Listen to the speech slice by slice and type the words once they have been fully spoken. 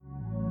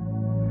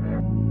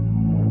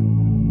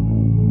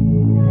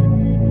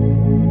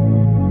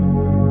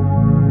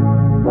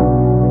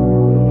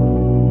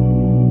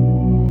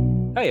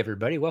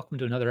everybody. Welcome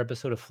to another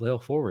episode of Flail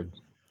Forward.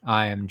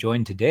 I am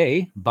joined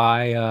today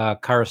by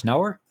Karis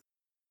Nauer,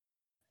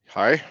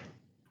 Hi.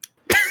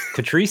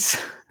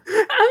 Catrice,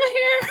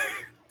 I'm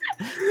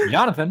here.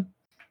 Jonathan,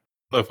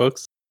 Hello,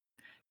 folks.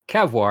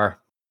 Cavoir,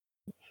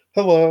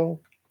 Hello.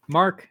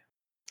 Mark,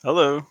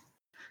 Hello.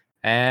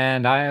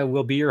 and I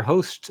will be your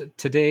host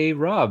today,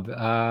 Rob.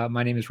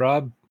 My name is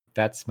Rob.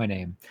 That's my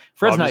name.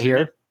 Fred's Rob not is your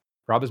here. name?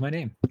 Rob is my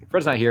name.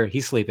 Fred's not here.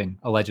 He's sleeping,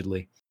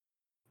 allegedly.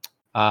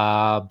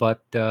 But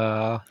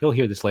he'll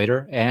hear this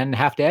later and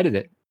have to edit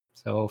it.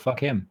 So fuck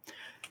him.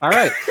 All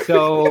right.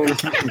 So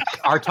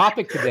our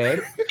topic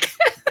today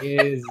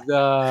is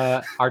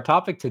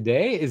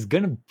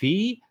going to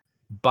be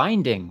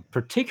binding,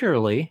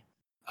 particularly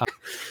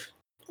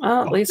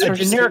Well, at least a we're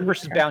generic seeing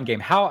versus here. bound game.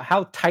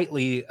 How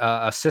tightly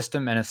a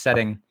system and a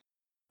setting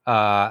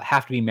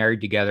have to be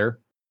married together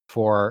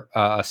for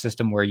a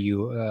system where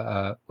you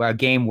a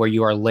game where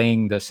you are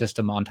laying the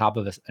system on top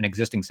of an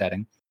existing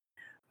setting.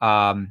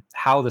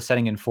 How the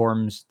setting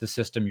informs the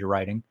system you're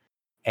writing,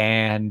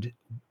 and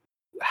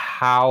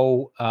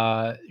how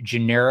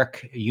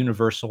generic,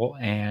 universal,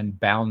 and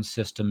bound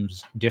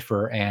systems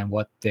differ, and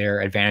what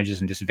their advantages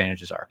and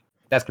disadvantages are.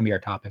 That's going to be our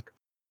topic.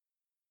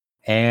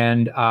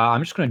 And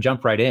I'm just going to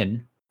jump right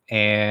in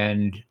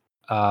and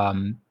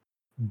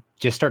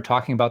just start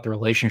talking about the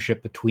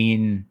relationship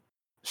between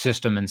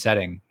system and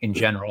setting in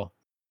general.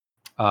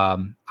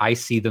 I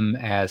see them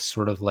as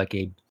sort of like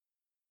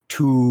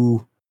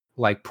two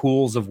like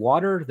pools of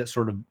water that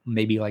sort of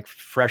maybe like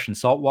fresh and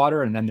salt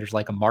water, and then there's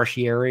like a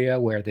marshy area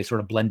where they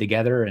sort of blend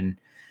together,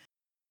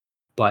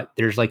 but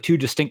there's like two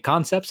distinct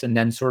concepts and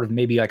then sort of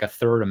maybe like a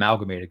third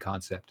amalgamated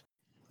concept.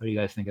 What do you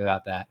guys think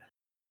about that?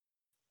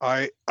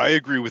 I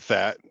agree with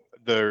that.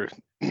 The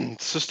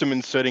system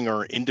and setting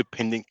are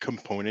independent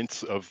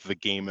components of the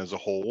game as a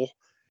whole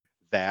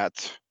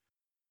that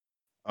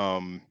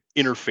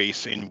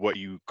interface in what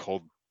you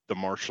call the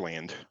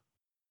marshland.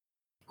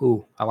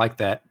 Ooh, I like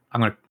that.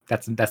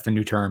 That's the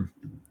new term,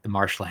 the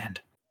marshland.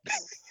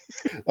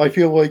 I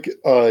feel like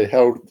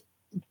how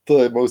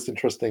the most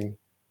interesting,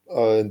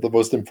 the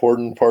most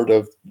important part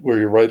of where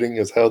you're writing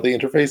is how they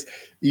interface,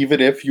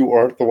 even if you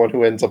aren't the one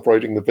who ends up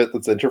writing the bit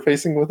that's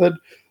interfacing with it.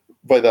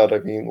 By that, I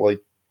mean, like,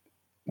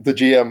 the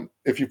GM,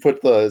 if you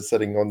put the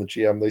setting on the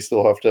GM, they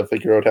still have to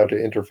figure out how to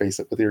interface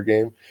it with your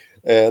game.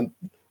 And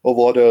a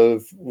lot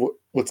of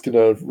what's going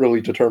to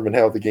really determine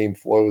how the game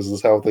flows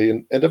is how they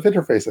end up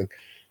interfacing.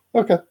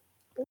 Okay.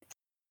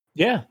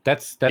 Yeah,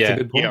 that's a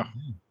good point.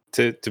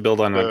 Yeah. To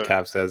build on what The-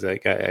 Cav says, I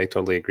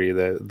totally agree.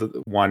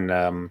 The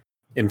one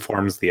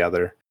informs the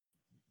other,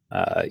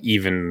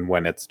 even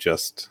when it's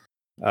just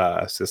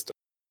a system.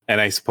 And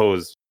I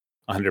suppose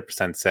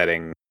 100%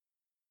 setting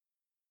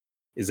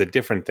is a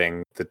different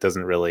thing that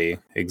doesn't really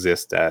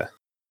exist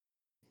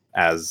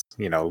as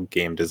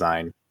game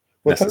design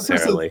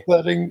necessarily.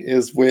 100% setting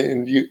is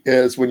when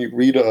you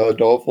read a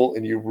novel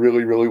and you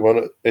really want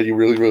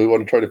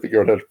to try to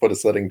figure out how to put a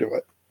setting to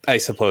it. I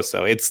suppose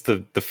so. It's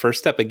the first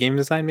step of game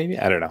design, maybe.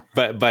 I don't know,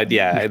 but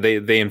yeah,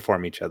 they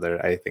inform each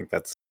other. I think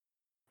that's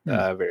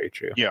very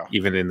true. Yeah.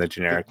 Even in the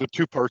generic. The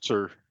two parts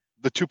are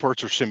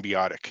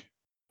symbiotic.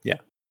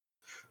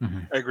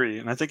 Mhm. I agree,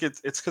 and I think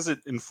it's because it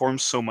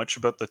informs so much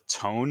about the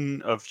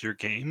tone of your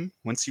game.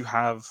 Once you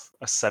have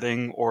a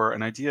setting or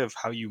an idea of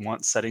how you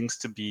want settings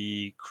to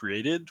be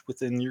created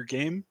within your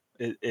game,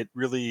 it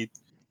really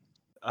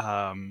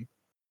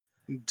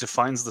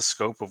defines the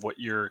scope of what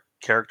your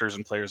characters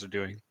and players are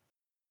doing.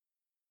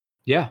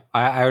 Yeah,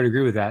 I would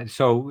agree with that.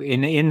 So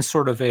in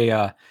sort of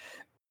a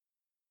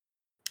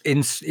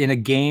in a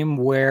game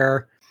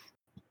where,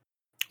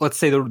 let's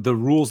say the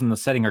rules and the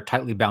setting are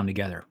tightly bound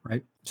together,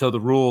 right? So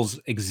the rules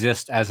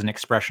exist as an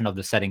expression of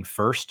the setting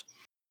first,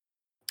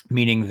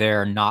 meaning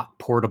they're not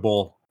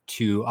portable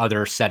to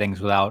other settings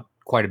without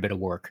quite a bit of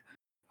work.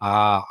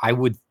 I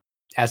would,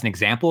 as an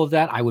example of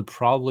that, I would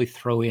probably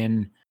throw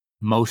in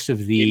most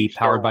of the Any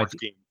Star powered by Wars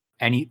game.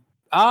 any.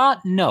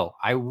 No,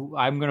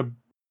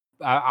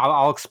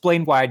 I'll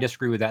explain why I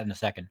disagree with that in a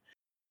second.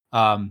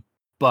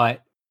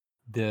 But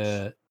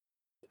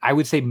I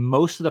would say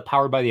most of the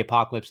Powered by the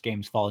Apocalypse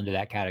games fall into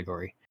that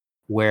category,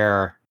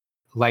 where,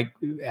 like,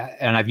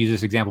 and I've used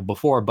this example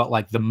before, but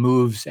like the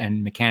moves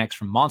and mechanics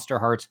from Monster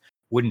Hearts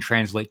wouldn't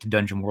translate to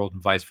Dungeon World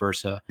and vice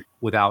versa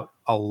without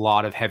a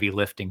lot of heavy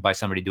lifting by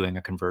somebody doing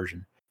a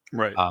conversion.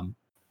 Right.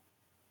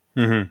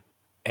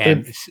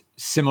 And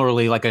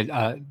similarly, like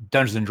a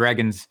Dungeons and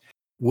Dragons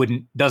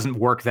doesn't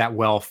work that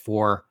well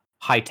for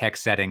high-tech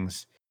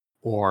settings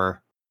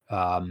or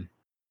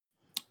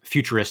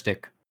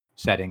futuristic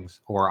settings,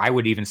 or I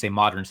would even say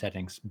modern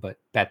settings, but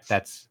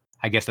that's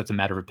I guess that's a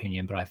matter of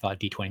opinion, but I thought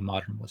D20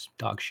 Modern was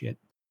dog shit.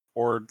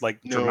 Or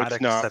like No, it's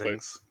dramatic not, but-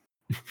 settings.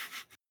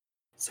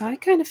 So I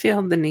kind of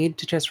feel the need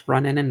to just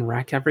run in and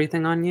wreck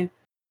everything on you.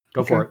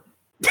 Go for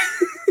it.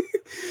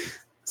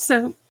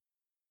 So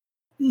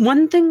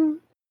one thing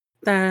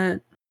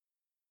that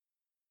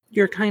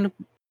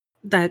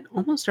that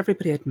almost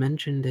everybody had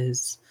mentioned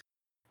is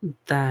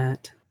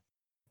that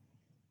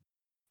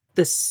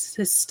the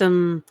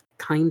system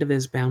kind of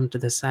is bound to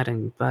the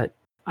setting, but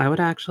I would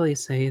actually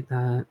say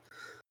that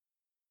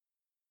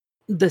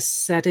the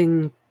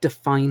setting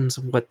defines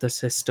what the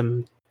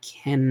system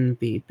can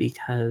be,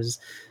 because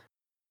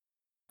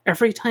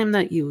every time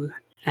that you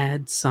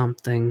add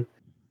something,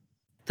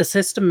 the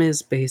system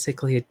is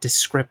basically a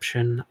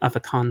description of a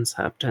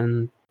concept,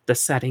 and the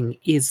setting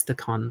is the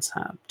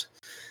concept.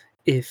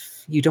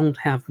 If you don't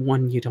have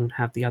one, you don't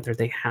have the other.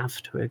 They have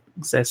to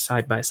exist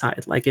side by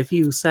side. Like if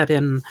you set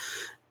in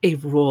a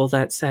rule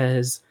that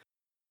says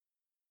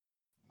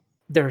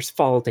there's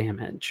fall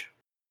damage,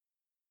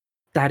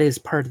 that is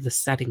part of the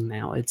setting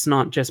now. It's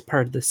not just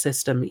part of the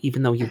system,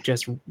 even though you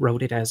just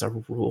wrote it as a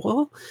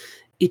rule.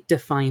 It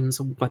defines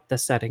what the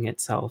setting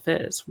itself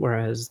is.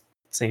 Whereas,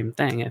 same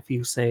thing, if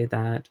you say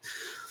that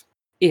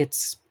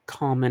it's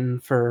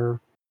common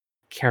for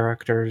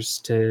characters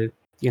to,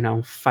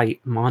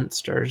 fight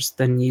monsters,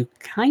 then you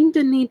kind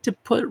of need to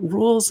put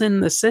rules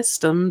in the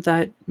system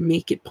that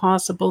make it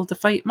possible to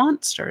fight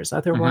monsters.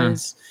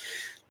 Otherwise,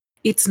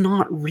 it's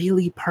not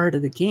really part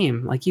of the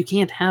game. Like, you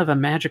can't have a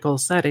magical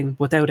setting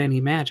without any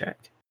magic.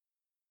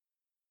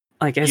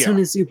 Like, as soon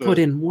as you put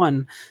in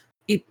one,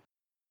 it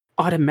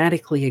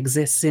automatically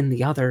exists in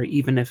the other,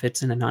 even if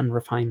it's in an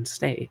unrefined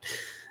state.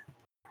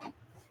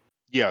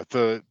 Yeah,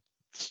 the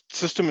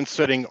system and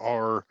setting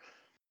are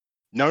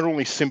not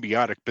only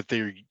symbiotic, but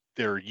they're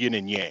yin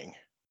and yang.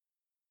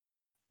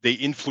 They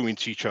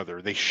influence each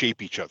other. They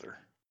shape each other.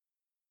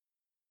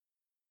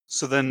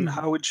 So then,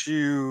 how would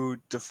you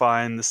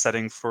define the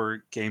setting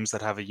for games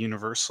that have a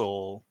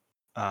universal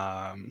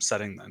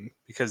setting then?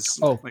 Because,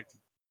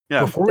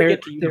 before we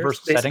get to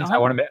universal settings, I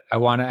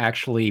want to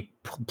actually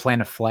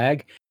plant a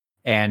flag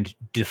and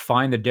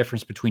define the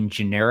difference between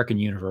generic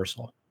and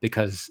universal,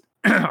 because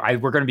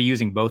we're going to be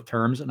using both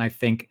terms, and I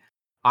think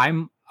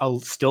I'm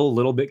still a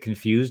little bit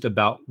confused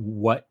about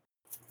what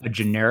a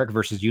generic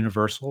versus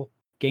universal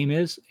game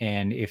is,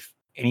 and if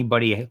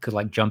anybody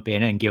could jump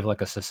in and give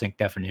a succinct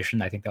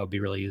definition, I think that would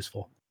be really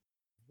useful.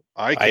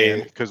 I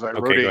can, because I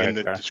wrote it in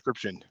the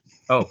description.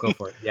 Oh, go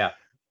for it. Yeah.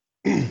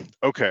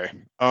 Okay.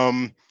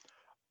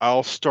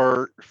 I'll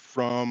start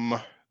from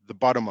the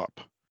bottom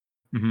up.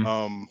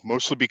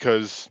 Mostly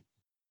because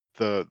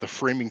the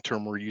framing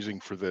term we're using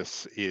for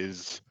this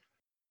is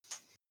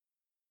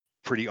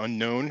pretty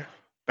unknown.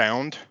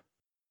 Bound.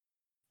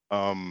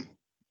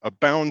 A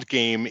bound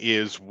game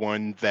is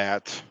one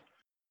that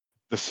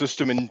the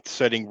system and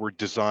setting were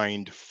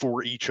designed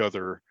for each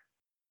other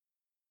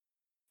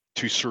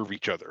to serve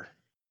each other.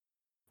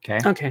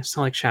 Okay,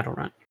 so like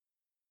Shadowrun.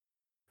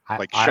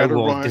 I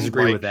will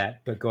disagree with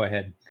that, but go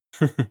ahead.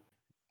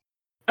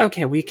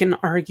 Okay, we can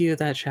argue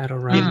that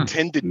Shadowrun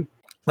intended.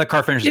 Let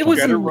Car finish. It was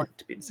Shadowrun.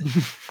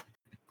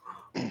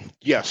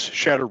 Yes,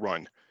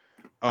 Shadowrun.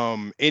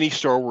 Any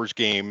Star Wars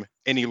game,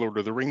 any Lord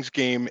of the Rings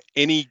game,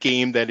 any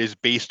game that is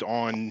based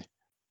on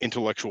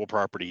intellectual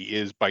property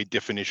is by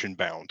definition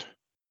bound.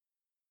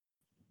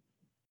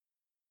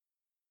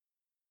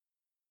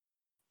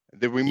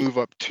 Then we move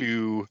up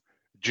to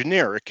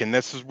generic, and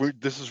this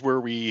is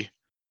where we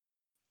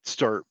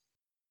start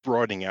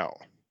broadening out.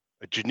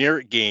 A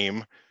generic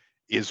game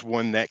is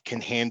one that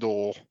can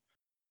handle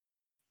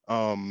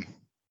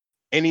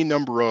any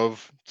number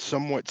of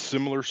somewhat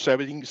similar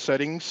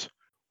settings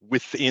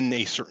within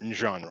a certain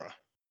genre.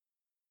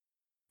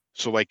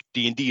 So like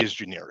D&D is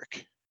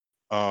generic.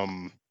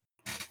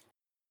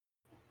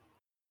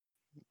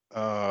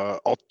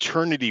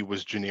 Alternity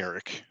was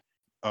generic.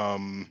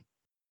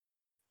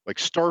 Like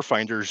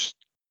Starfinder's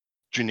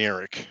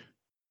generic.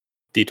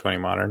 D20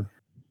 Modern.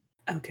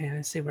 Okay, I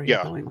see where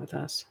you're going with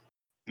this.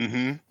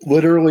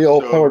 Literally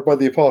all powered by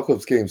the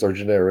Apocalypse games are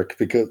generic,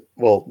 because,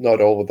 well,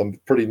 not all of them,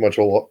 pretty much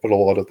a lot, but a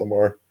lot of them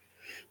are.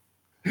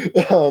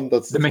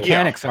 That's the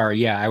mechanics are,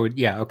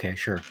 okay,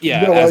 sure.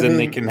 Yeah, no, as in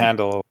they can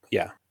handle,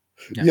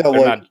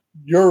 like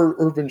your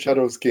Urban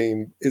Shadows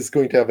game is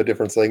going to have a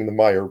different setting than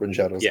my Urban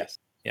Shadows. Yes,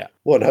 yeah.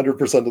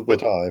 100% of the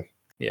time.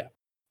 Yeah.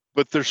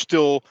 But they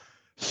still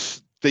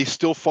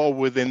fall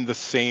within the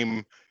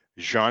same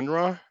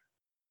genre,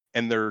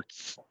 and they're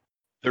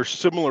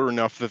similar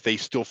enough that they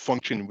still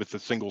function with a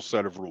single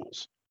set of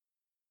rules.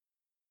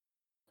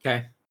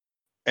 Okay.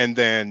 And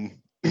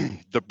then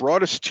the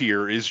broadest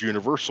tier is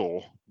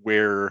universal,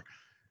 where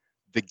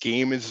the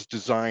game is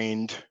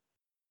designed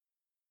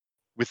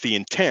with the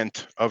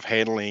intent of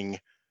handling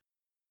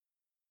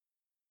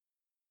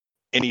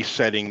any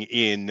setting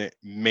in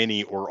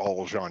many or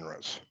all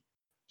genres.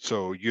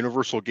 So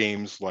universal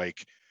games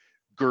like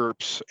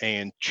GURPS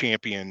and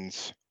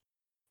Champions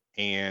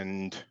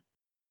and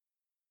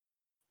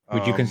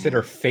would you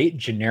consider Fate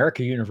generic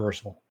or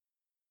universal?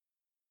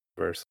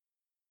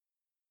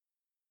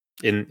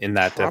 In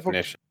that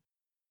definition.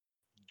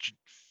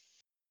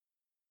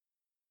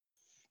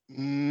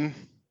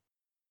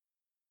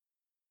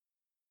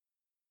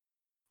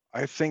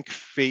 I think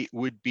Fate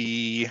would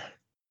be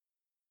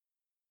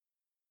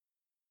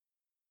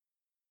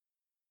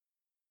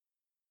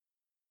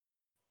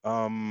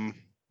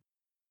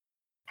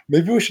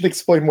maybe we should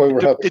explain why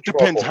we're having it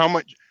depends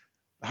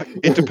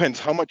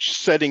how much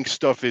setting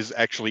stuff is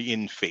actually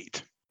in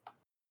Fate.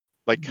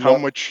 Like, how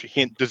What- much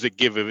hint does it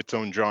give of its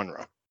own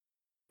genre?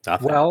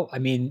 Nothing. Well, I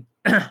mean,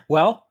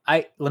 well,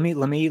 let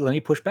me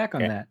push back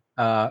on Okay.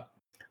 that.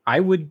 I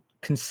would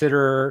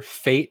consider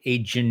Fate a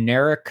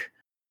generic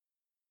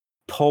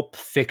pulp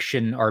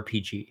fiction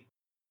RPG,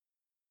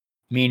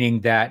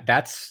 meaning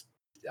that's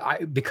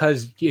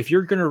because if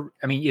you're gonna,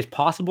 I mean, it's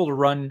possible to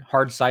run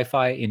hard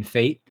sci-fi in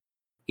Fate.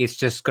 It's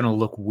just gonna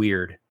look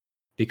weird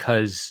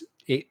because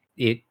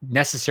it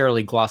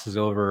necessarily glosses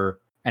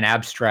over and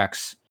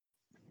abstracts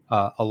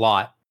a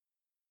lot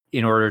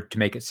in order to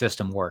make its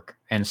system work.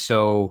 And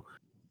so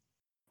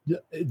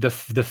the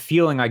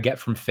feeling I get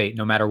from Fate,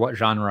 no matter what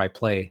genre I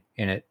play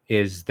in it,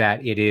 is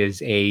that it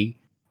is a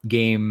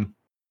game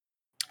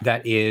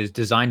that is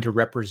designed to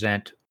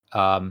represent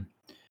uh,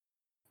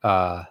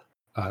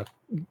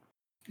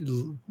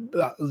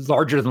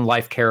 larger than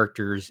life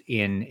characters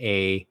in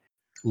a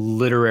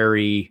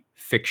literary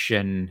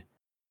fiction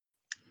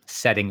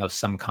setting of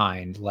some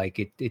kind. Like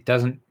it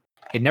doesn't,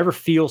 it never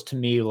feels to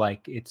me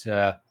like it's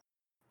a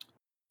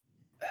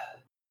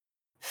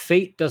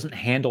Fate doesn't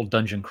handle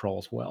dungeon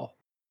crawls well.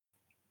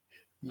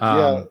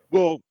 Yeah,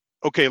 Well,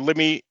 okay, let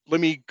me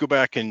go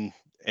back and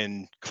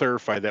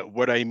clarify that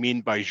what I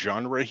mean by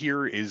genre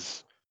here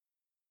is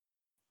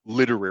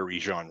literary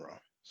genre.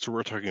 So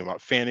we're talking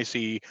about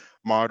fantasy,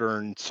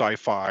 modern,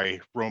 sci-fi,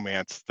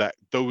 romance, that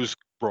those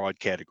broad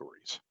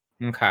categories.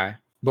 Okay.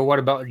 But what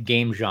about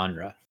game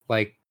genre?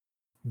 Like,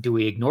 do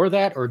we ignore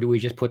that or do we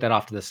just put that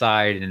off to the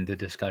side in the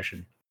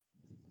discussion?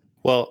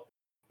 Well,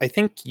 I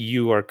think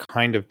you are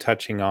kind of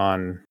touching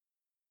on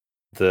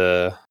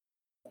a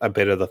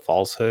bit of the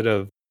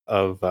falsehood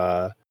of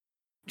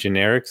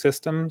generic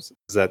systems,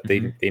 is that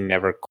they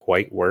never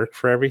quite work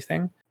for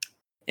everything.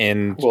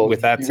 And well,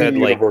 with that you said,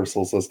 mean like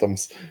universal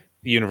systems.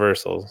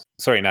 universal,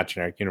 sorry, not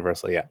generic,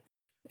 universal, yeah.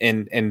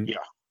 And Yeah.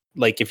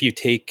 like if you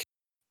take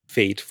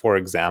Fate, for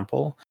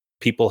example,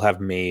 people have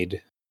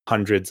made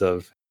hundreds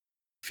of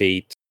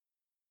Fate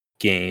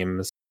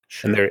games,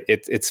 and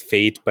it's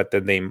Fate, but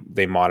then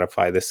they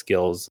modify the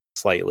skills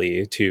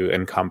slightly to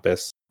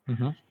encompass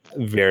Mhm.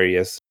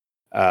 various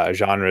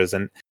genres,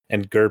 and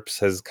GURPS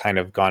has kind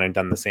of gone and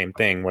done the same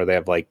thing, where they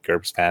have like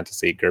GURPS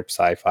fantasy, GURPS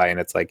sci-fi, and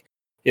it's like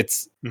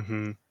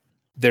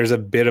there's a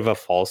bit of a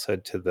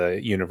falsehood to the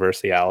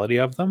universality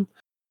of them,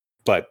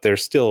 but they're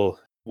still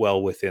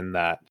well within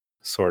that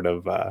sort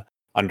of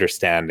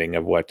understanding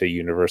of what a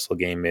universal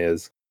game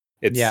is.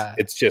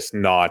 It's just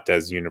not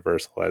as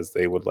universal as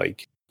they would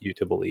like you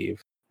to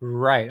believe.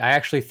 Right. I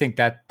actually think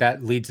that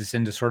that leads us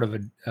into sort of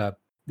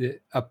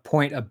a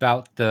point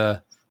about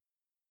the.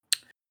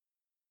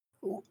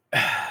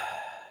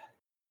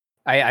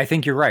 I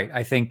think you're right.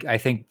 I think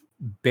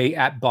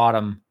at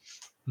bottom,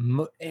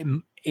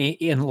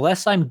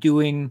 unless I'm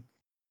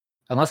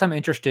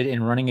interested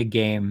in running a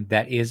game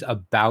that is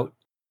about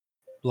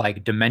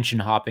like dimension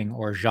hopping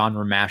or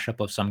genre mashup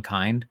of some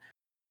kind,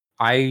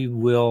 I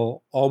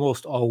will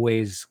almost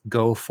always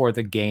go for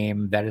the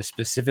game that is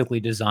specifically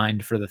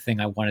designed for the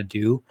thing I want to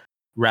do,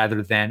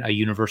 rather than a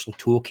universal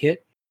toolkit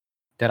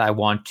that I'm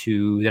going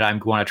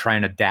to try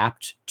and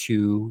adapt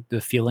to the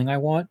feeling I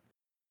want.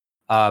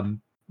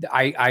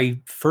 I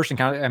first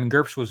encountered, I mean,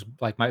 GURPS was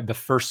like the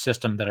first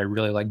system that I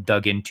really like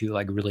dug into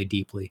like really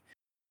deeply.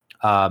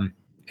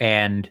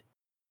 And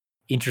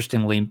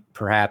interestingly,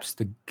 perhaps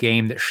the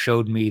game that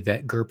showed me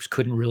that GURPS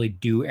couldn't really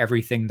do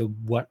everything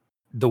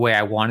the way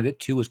I wanted it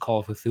to was Call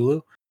of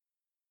Cthulhu,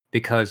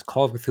 because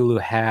Call of Cthulhu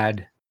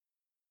had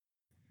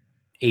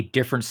a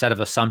different set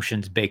of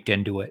assumptions baked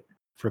into it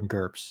from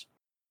GURPS.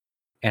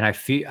 And I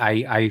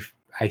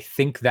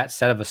think that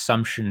set of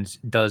assumptions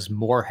does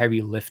more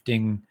heavy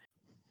lifting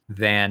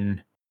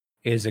than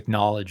is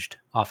acknowledged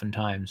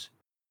oftentimes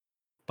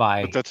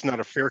by. But that's not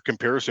a fair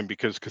comparison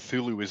because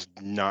Cthulhu is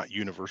not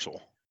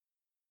universal.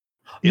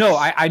 No,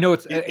 I know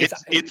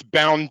it's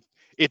bound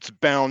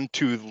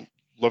to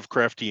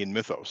Lovecraftian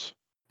mythos.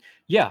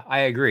 Yeah, I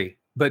agree.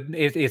 But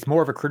it's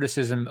more of a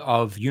criticism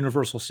of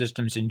universal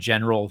systems in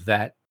general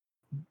that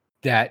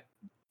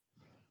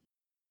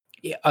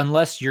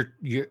unless you're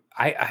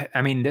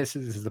I mean, this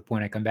is the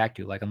point I come back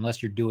to. Like,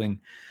 unless you're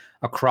doing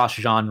a cross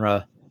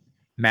genre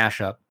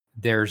mashup,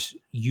 there's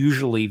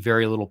usually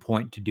very little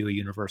point to doing a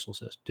universal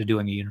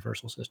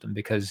system,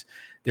 because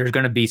there's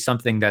going to be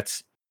something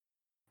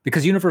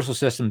because universal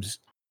systems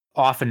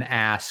often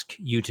ask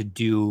you to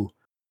do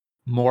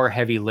more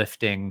heavy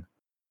lifting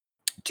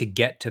to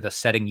get to the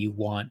setting you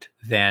want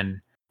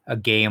than a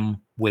game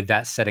with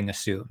that setting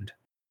assumed,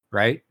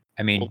 right?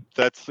 I mean,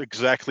 that's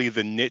exactly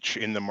the niche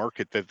in the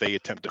market that they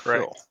attempt to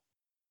fill.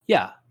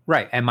 Yeah,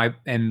 right. And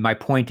my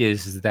point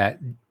is that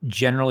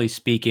generally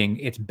speaking,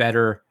 it's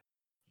better.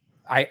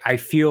 I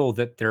feel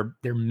that their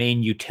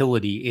main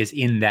utility is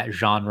in that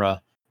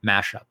genre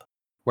mashup,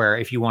 where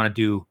if you want to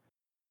do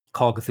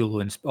Call of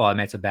Cthulhu, and I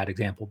mean, it's a bad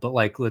example, but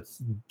like let's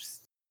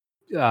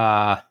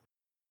Call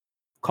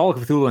of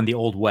Cthulhu in the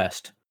Old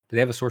West. Do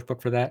they have a source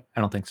book for that? I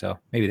don't think so.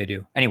 Maybe they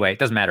do. Anyway, it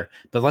doesn't matter.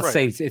 But let's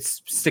say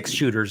it's 6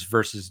 shooters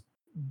versus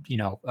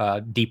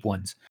deep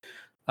ones.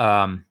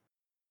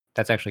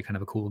 That's actually kind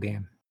of a cool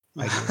game.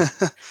 I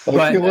But- feel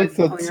like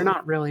Well, that's you're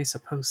not really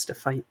supposed to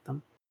fight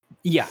them.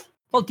 Yeah.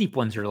 Well, deep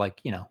ones are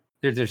like,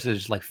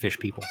 there's like fish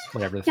people,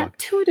 whatever the Yeah, fuck.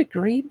 to a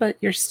degree, but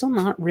you're still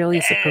not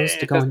really supposed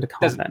to go That's- into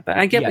that's- combat. But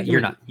I get Yeah, what you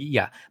you're mean. not.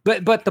 Yeah.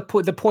 But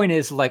the point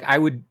is, like,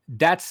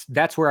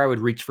 that's where I would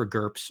reach for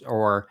GURPS,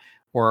 or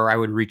I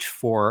would reach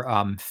for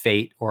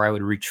Fate, or I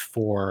would reach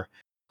for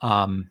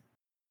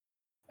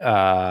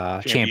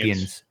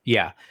champions.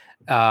 Yeah.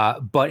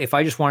 But if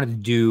I just wanted to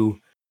do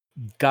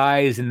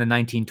guys in the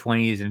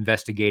 1920s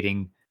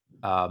investigating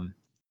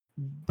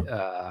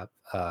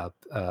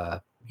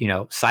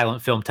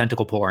silent film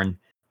tentacle porn,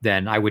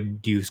 then I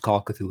would use Call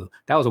of Cthulhu.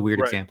 That was a weird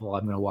Right. example.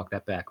 I'm going to walk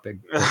that back. But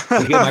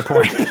you get my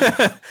point.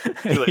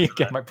 Too late You for get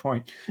that. my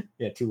point.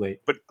 Yeah, too late.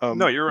 But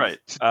no, you're right.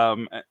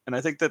 And I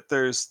think that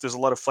there's a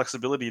lot of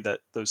flexibility that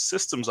those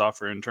systems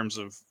offer in terms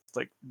of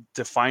like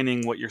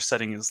defining what your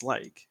setting is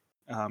like.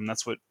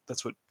 That's what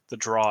the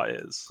draw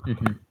is.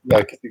 Mhm. Yeah,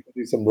 because you can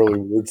do some really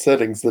weird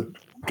settings that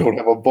don't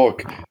have a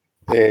book,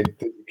 and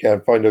you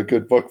can't find a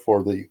good book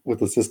with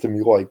the system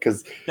you like.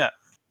 Because Yeah.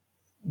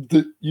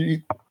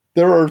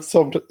 there's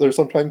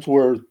sometimes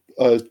where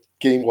a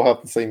game will have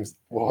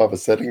a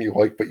setting you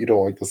like, but you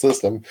don't like the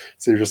system,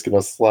 so you're just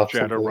gonna slap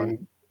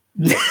Shadowrun.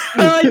 something.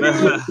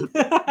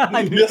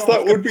 I knew Yes,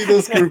 that would be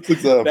this group's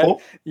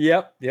example.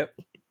 Yep.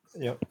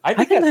 I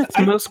think that's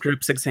most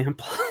groups'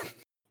 example.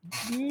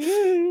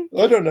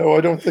 I don't know.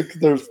 I don't think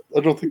there's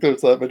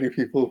that many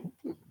people.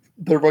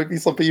 There might be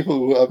some people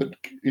who haven't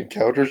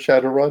encountered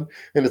Shadowrun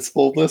in its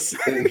fullness.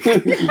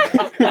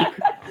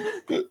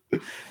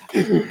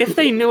 If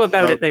they knew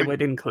about it, they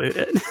would include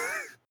it.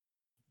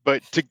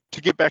 But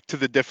to get back to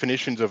the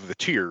definitions of the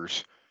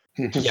tiers,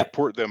 to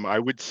support them, I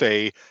would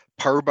say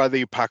Powered by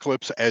the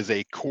Apocalypse as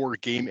a core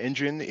game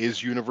engine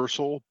is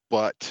universal,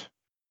 but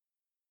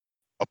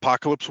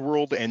Apocalypse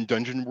World and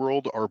Dungeon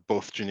World are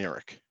both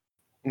generic.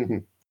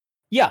 Mhm.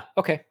 Yeah.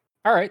 Okay.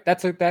 All right.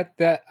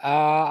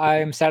 I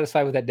am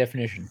satisfied with that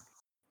definition.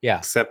 Yeah.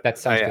 Except that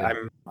sounds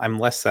good. I'm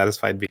less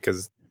satisfied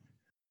because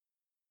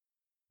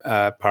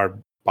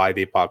Powered by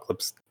the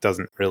Apocalypse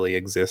doesn't really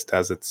exist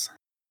as its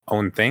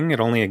own thing. It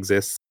only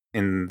exists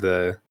in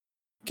the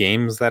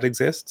games that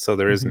exist. So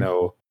there is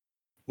Mhm.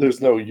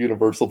 There's no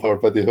universal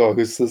Powered by the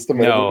Apocalypse system.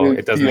 No, and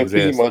it doesn't be a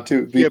exist. theme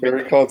onto the Yeah, but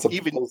very concept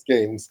even- of those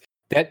games.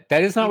 That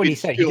is not what he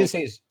Even said. He just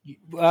still-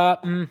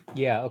 says,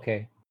 yeah,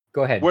 okay.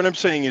 Go ahead. What I'm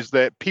saying is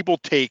that people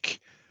take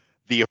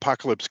the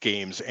Apocalypse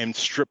games and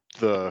strip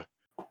the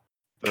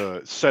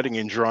setting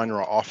and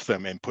genre off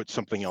them and put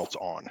something else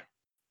on.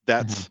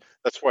 That's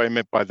what I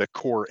meant by the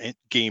core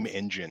game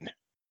engine.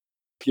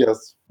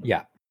 Yes.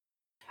 Yeah.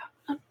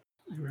 I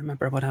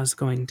remember what I was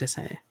going to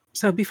say.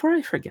 So before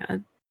I forget,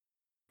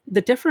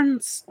 the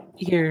difference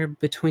here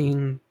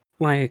between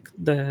like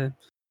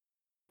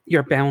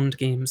your bound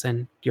games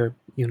and your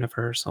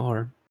universal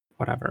or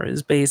whatever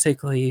is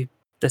basically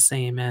the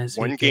same as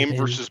One you game get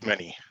in- versus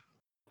many,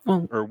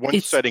 well, or one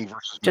it's- setting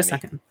versus just a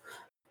many.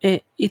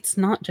 second. It's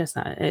not just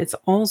that. It's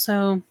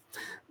also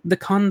the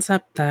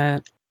concept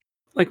that,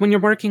 like, when you're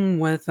working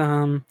with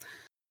trying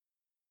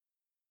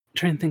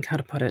to think how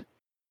to put it.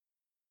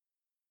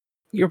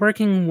 You're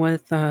working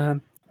with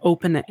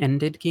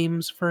open-ended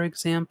games, for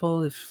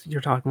example, if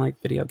you're talking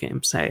like video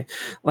games, say,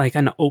 like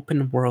an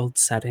open world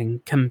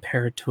setting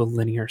compared to a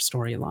linear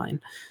storyline.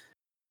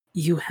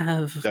 You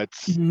have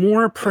That's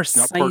more not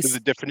precise. part of the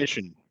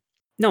definition.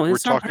 No, We're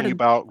it's not part talking of.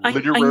 about I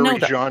literary know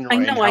that. genre. I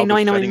and know, how I know, the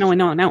I know, I settings know, I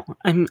know, I work.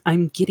 know.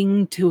 I'm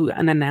getting to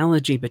an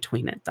analogy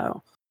between it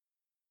though.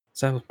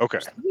 So Okay.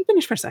 just let me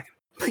finish for a second,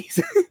 please.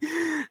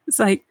 It's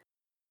like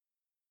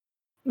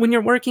when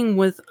you're working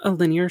with a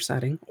linear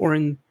setting, or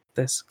in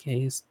this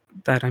case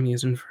that I'm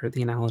using for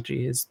the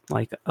analogy is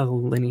like a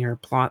linear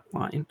plot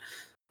line,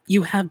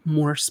 you have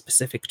more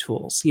specific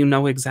tools. You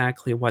know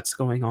exactly what's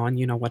going on,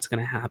 you know what's going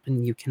to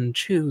happen. You can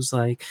choose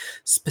like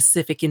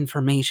specific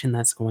information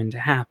that's going to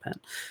happen.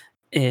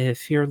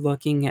 If you're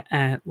looking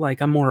at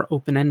like a more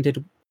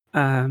open-ended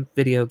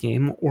video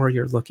game, or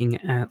you're looking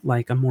at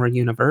like a more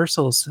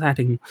universal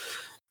setting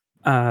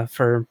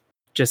for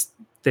just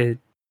the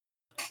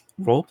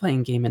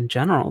role-playing game in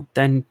general,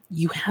 then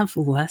you have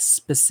less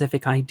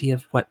specific idea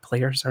of what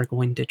players are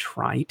going to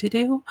try to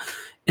do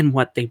and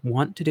what they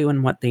want to do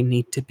and what they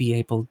need to be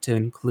able to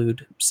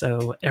include.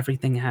 So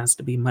everything has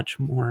to be much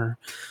more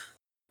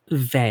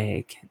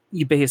vague.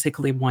 You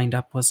basically wind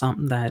up with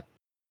something that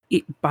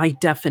by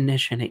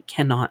definition it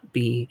cannot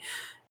be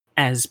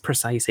as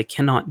precise. It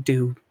cannot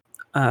do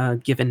a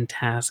given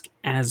task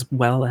as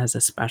well as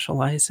a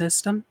specialized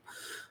system,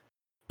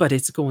 but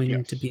it's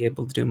going to Yes. be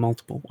able to do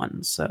multiple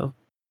ones. So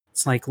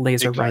it's like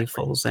laser Exactly.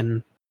 rifles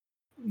and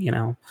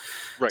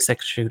Right.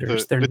 6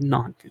 shooters. They're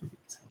not going to be.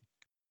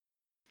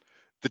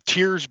 The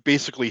tiers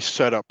basically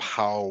set up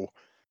how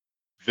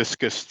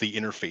viscous the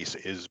interface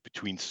is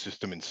between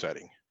system and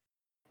setting.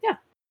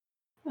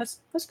 That's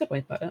a good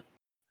way to put it.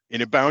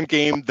 In a bound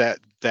game, that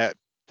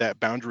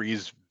boundary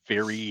is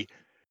very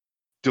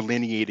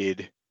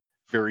delineated,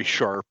 very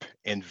sharp,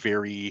 and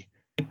very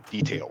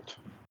detailed.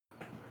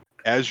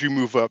 As you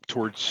move up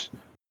towards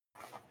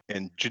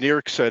and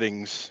generic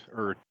settings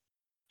or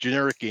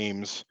generic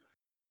games,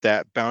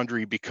 that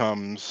boundary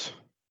becomes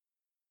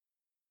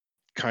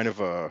kind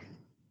of a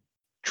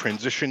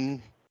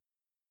transition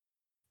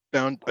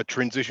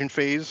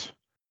phase.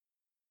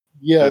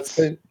 Yeah, That's- it's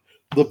kind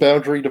the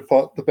boundary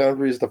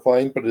is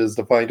defined, but it is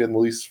defined in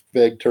loose,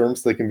 vague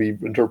terms that can be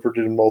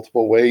interpreted in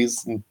multiple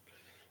ways. And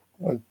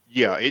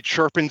Yeah, it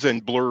sharpens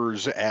and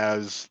blurs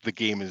as the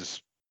game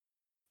is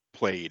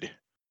played.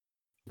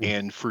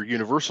 And for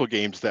universal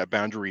games, that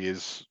boundary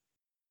is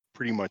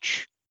pretty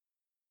much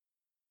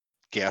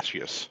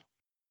gaseous.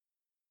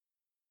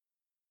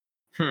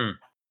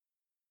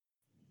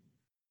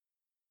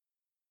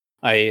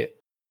 I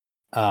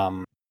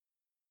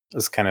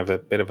this is kind of a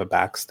bit of a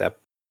backstep.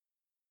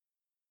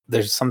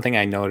 There's something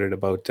I noted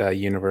about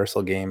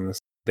universal games.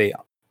 They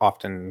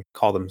often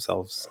call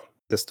themselves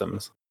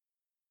systems,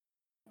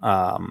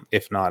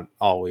 if not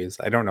always.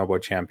 I don't know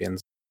about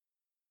Champions.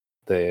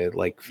 The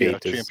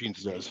Fate is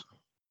Champions does.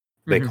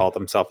 they call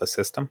themselves a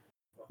system.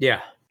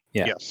 Yeah.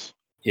 Yes.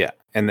 Yeah,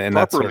 and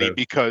that's Properly sort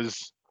of,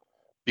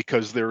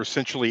 because they're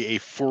essentially a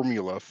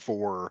formula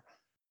for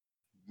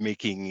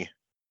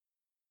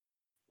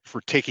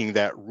taking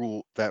that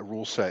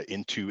rule set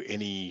into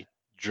any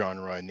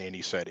genre and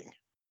any setting.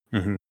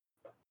 mhm.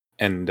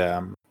 And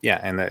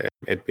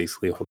it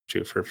basically holds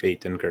true for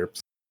Fate and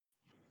GURPS.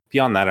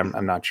 Beyond that,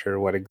 I'm not sure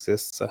what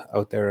exists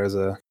out there as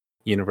a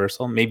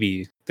universal.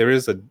 Maybe there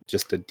is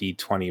just a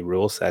D20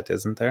 rule set,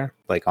 isn't there?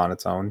 Like on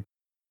its own.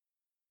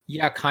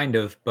 Yeah, kind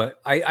of. But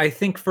I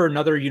think for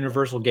another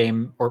universal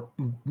game, or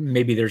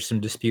maybe there's some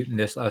dispute in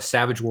this,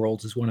 Savage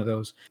Worlds is one of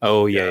those.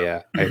 Oh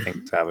yeah. I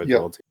think Savage Yep.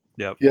 Worlds.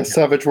 Yep. yeah,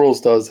 Savage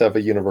Worlds does have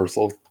a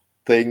universal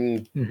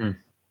thing,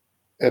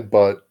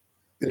 but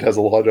it has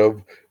a lot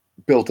of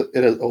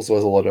also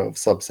has a lot of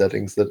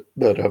subsettings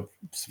that have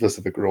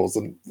specific rules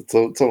and its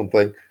own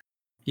thing.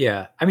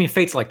 Yeah, I mean,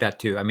 Fate's like that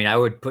too. I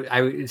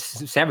mean,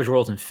 Savage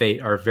Worlds and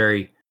Fate are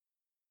very,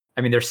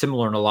 I mean, they're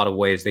similar in a lot of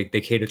ways. They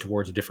cater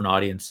towards a different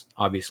audience,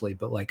 obviously,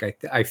 but like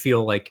I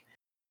feel like,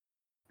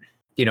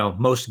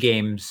 most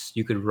settings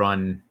you could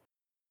run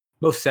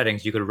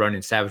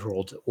in Savage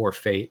Worlds or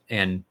Fate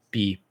and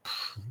be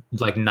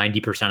like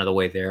 90% of the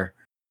way there.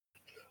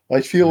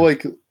 I feel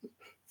like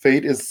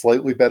Fate is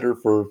slightly better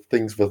for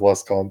things with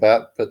less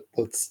combat, but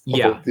that's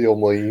about the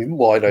only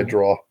line I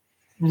draw.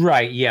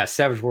 Right, yeah.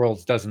 Savage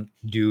Worlds doesn't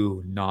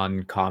do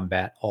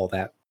non-combat all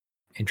that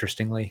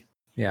interestingly.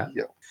 Yeah.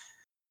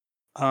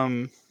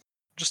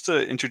 Just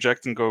to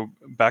interject and go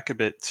back a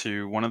bit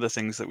to one of the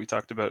things that we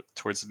talked about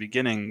towards the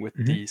beginning with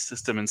the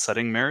system and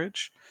setting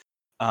marriage.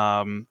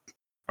 I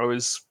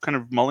was kind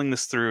of mulling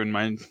this through in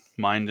my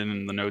mind and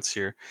in the notes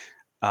here.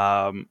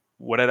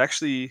 What I'd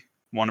actually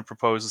want to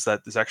propose is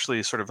that there's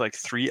actually sort of like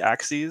 3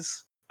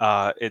 axes.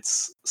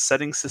 It's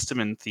setting, system,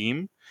 and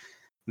theme.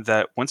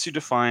 That once you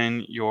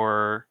define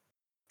your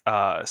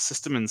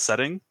system and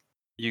setting,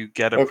 you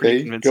get a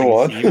pretty convincing go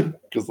on, theme.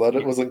 because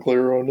that wasn't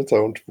clear on its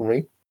own for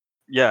me.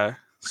 Yeah.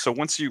 So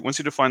once you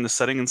define the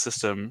setting and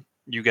system,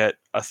 you get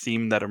a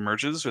theme that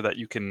emerges or that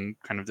you can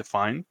kind of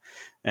define.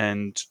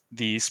 And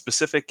the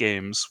specific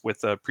games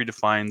with a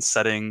predefined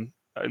setting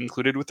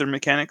included with their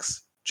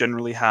mechanics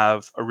generally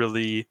have a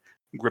really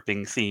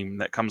gripping theme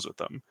that comes with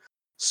them.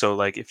 So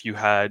like if you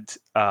had,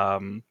 I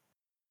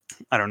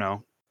don't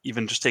know,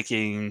 even just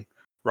taking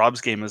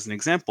Rob's game as an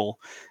example,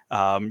 you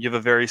have a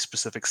very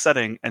specific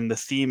setting and the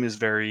theme is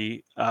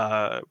very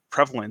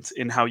prevalent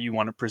in how you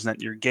want to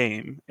present your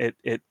game.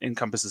 It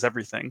encompasses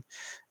everything.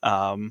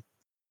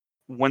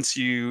 Once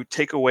you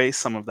take away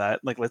some of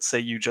that, like let's say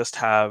you just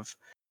have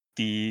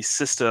the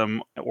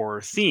system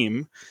or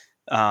theme,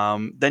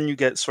 then you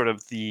get sort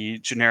of the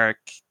generic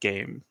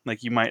game.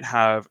 Like you might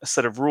have a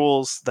set of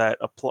rules that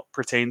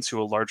pertain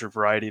to a larger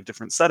variety of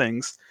different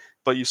settings,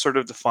 but you sort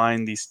of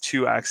define these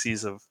 2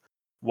 axes of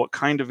what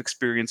kind of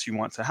experience you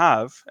want to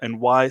have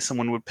and why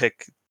someone would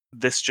pick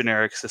this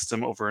generic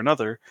system over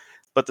another.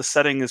 But the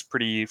setting is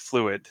pretty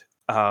fluid.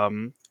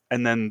 And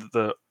then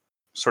the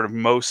sort of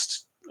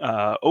most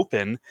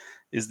open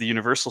is the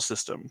universal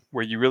system,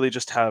 where you really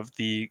just have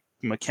the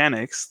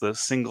mechanics, the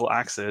single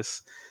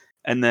axis,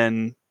 and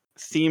then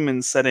theme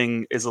and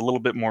setting is a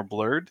little bit more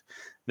blurred.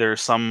 There are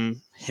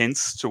some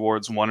hints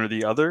towards one or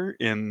the other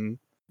in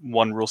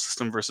one rule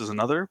system versus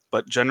another,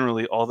 but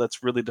generally all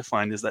that's really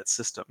defined is that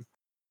system.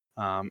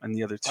 And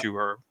the other 2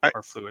 are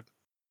fluid.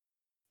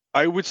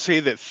 I would say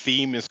that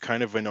theme is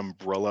kind of an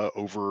umbrella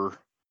over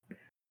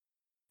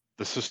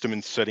the system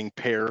and setting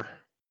pair.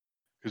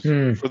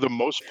 Because for the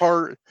most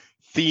part,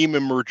 theme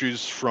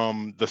emerges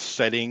from the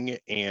setting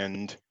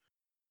and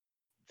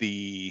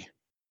the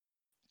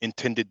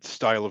intended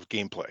style of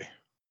gameplay.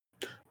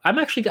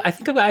 I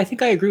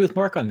think I agree with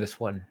Mark on this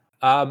one.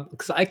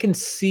 Because I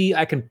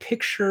can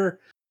picture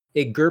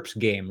a GURPS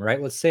game,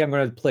 right? Let's say I'm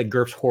going to play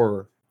GURPS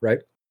Horror, right?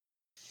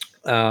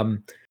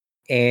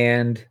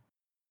 And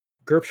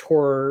GURPS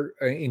Horror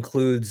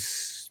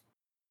includes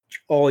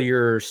all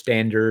your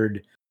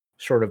standard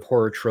sort of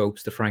horror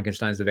tropes, the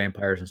Frankensteins, the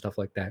vampires, and stuff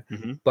like that.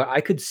 But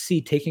I could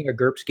see taking a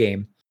GURPS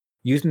game,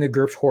 using the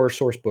GURPS Horror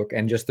source book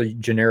and just the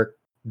generic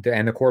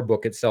and the core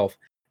book itself,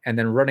 and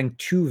then running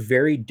two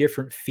very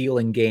different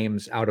feeling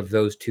games out of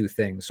those two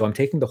things. So I'm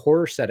taking the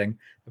horror setting,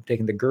 I'm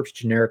taking the GURPS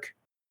generic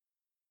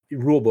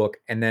rulebook,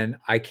 and then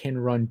I can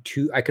run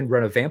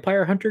a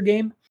vampire hunter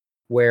game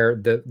where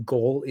the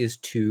goal is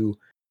to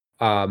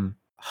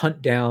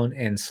hunt down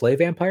and slay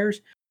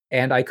vampires,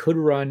 and I could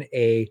run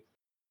a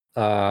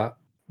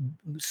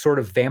sort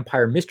of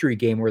vampire mystery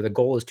game where the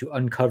goal is to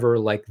uncover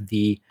like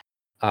the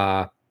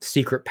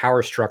secret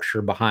power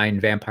structure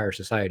behind vampire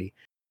society.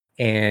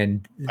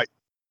 And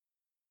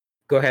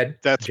go ahead.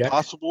 That's Jack.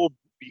 possible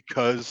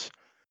because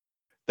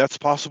that's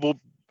possible.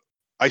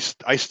 I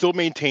still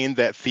maintain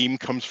that theme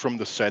comes from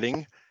the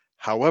setting.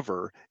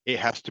 However, it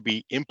has to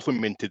be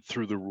implemented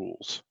through the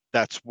rules.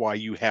 That's why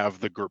you have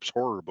the GURPS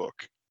horror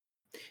book.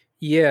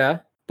 Yeah,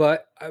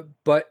 but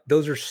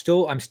those are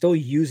still, I'm still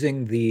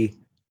using the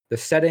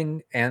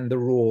setting and the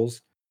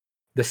rules,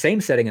 the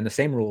same setting and the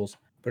same rules,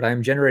 but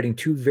I'm generating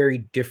two very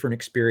different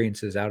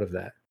experiences out of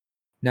that.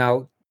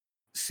 Now,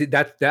 see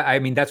that I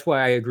mean that's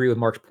why I agree with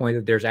Mark's point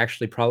that there's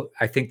actually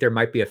I think there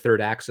might be a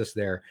third axis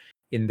there,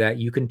 in that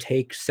you can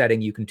take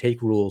setting, you can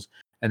take rules,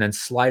 and then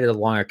slide it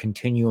along a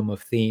continuum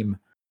of theme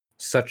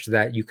such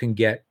that you can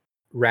get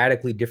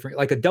radically different,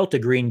 like a Delta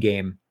Green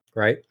game,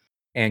 right?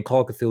 And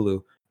Call of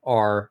Cthulhu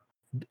are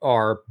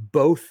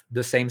both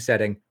the same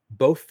setting,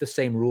 both the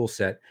same rule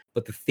set,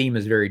 but the theme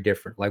is very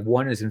different. Like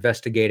one is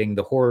investigating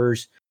the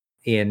horrors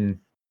in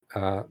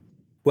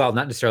well,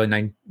 not necessarily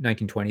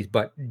 1920s,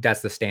 but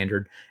that's the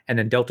standard. And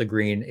then Delta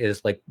Green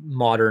is like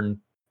modern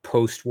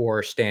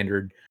post-war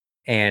standard,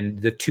 and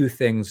the two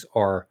things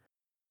are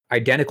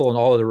identical in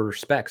all other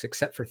respects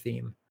except for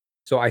theme.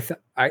 So I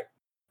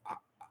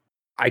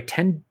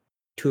tend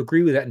to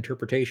agree with that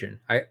interpretation.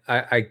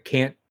 I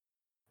can't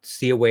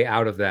see a way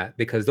out of that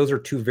because those are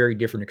two very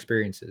different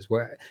experiences.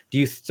 Do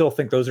you still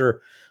think those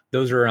are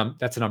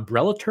that's an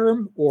umbrella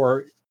term,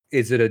 or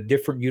is it a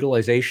different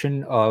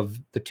utilization of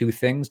the two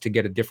things to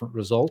get a different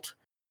result?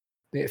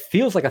 It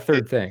feels like a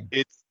third thing.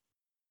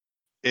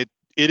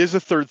 It is a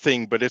third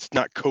thing, but it's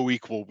not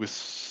co-equal with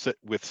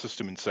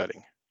system and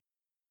setting.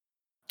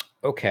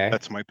 Okay,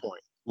 that's my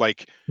point.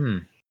 Like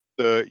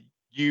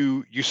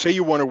you say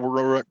you want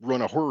to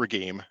run a horror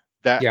game.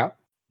 That's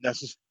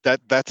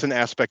an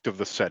aspect of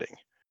the setting.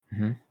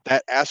 Mm-hmm.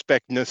 That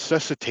aspect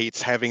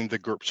necessitates having the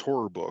GURPS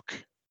horror book,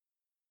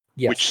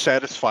 which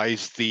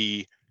satisfies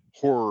the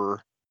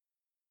horror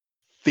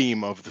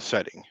theme of the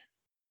setting.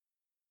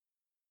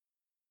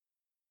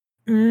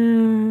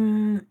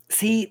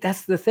 See,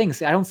 that's the thing.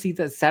 See, I don't see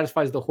that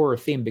satisfies the horror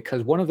theme,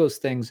 because one of those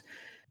things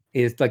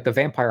is like the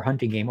vampire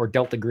hunting game or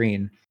Delta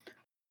Green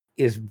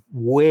is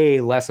way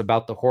less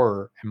about the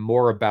horror and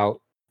more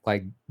about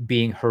like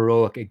being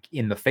heroic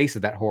in the face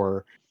of that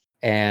horror,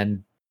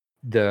 and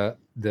the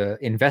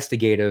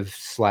investigative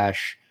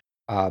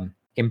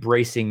 /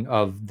 embracing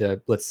of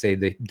the, let's say,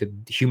 the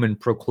human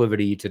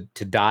proclivity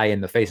to die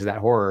in the face of that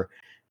horror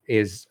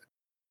is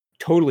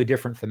totally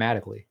different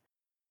thematically.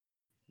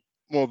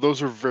 Well,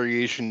 those are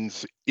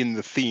variations in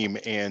the theme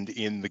and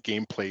in the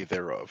gameplay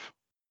thereof.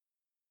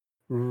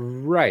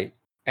 Right.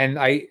 And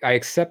I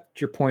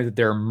accept your point that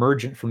they're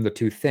emergent from the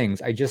two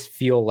things. I just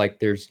feel like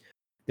there's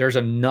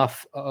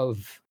enough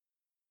of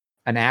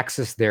an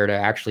axis there to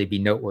actually be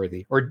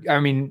noteworthy. Or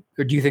do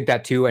you think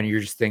that too? And you're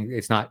just thinking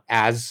it's not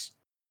as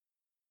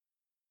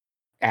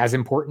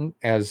important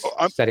as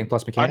setting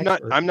plus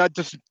mechanics?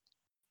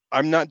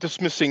 I'm not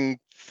dismissing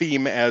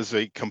theme as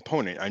a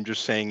component. I'm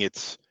just saying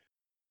it's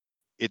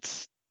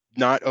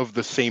not of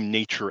the same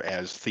nature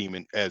as theme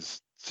and as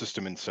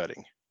system and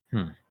setting.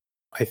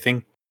 I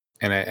think,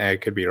 and I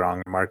could be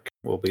wrong, Mark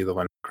will be the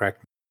one to correct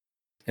me,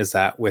 is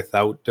that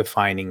without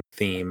defining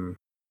theme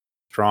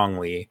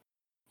strongly,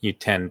 you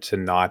tend to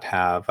not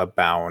have a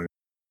bound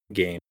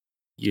game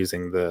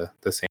using the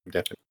same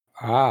definition.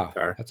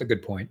 That's a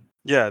good point.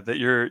 Yeah, that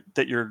you're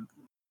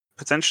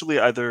potentially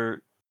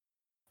either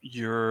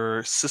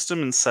your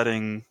system and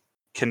setting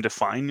can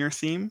define your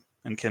theme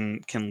and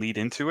can lead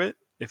into it,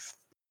 if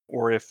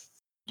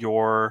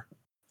your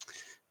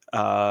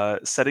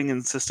setting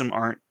and system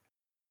aren't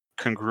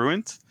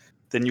congruent,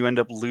 then you end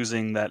up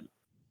losing that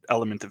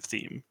element of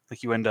theme.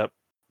 Like you end up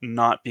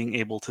not being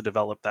able to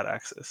develop that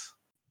axis.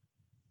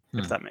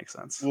 If that makes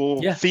sense. Well,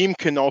 yeah. Theme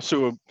can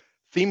also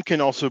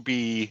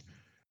be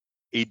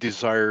a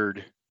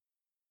desired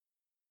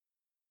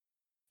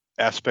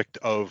aspect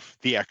of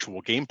the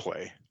actual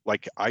gameplay.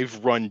 Like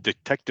I've run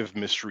detective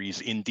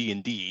mysteries in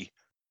D&D.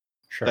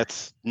 Sure.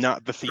 That's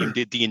not the theme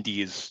that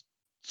D&D is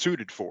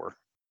suited for.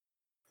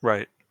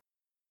 Right.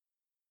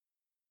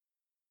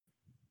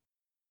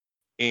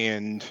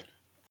 And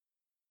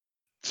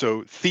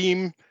so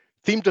theme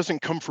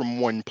doesn't come from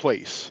one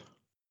place.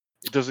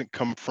 It doesn't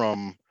come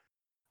from,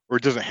 or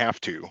it doesn't have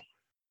to.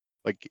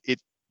 Like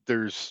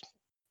there's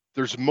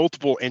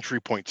multiple entry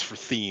points for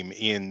theme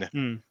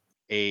in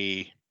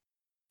a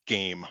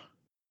game.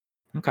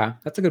 Okay,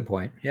 that's a good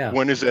point. Yeah.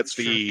 One is at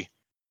the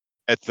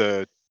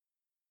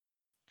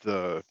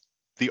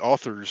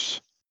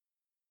author's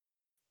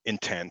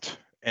intent,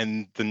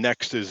 and the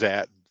next is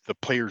at the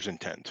player's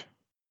intent.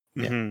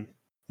 Yeah.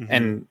 Mm-hmm.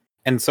 And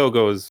and so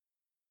goes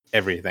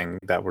everything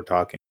that we're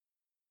talking.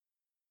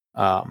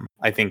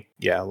 I think,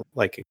 yeah,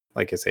 like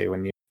I say,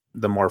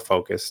 the more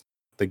focused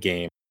the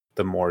game,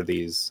 the more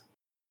these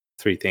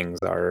three things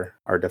are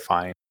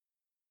defined.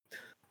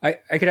 I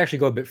could actually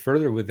go a bit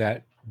further with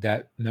that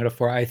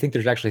metaphor. I think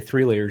there's actually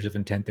 3 layers of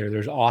intent there.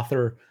 There's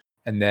author,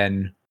 and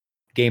then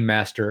game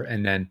master,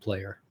 and then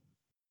player.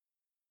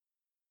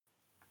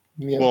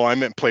 Yeah. Well, I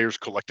meant players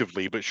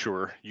collectively, but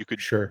sure, you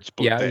could Sure.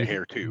 split Yeah, that you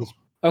hair could- too.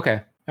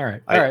 Okay. All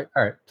right. All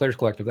right. Players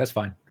collective. That's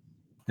fine.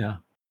 Yeah.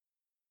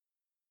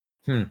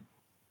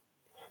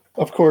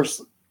 Of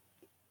course,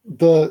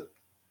 the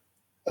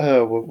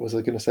what was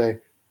I going to say?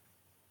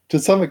 To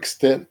some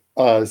extent,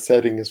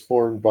 setting is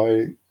formed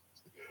by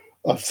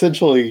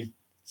essentially.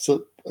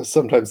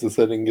 Sometimes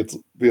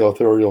the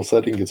authorial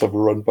setting gets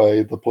overrun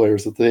by the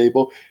players at the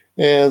table,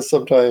 and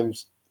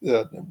sometimes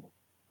the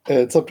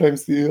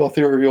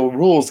authorial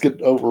rules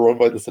get overrun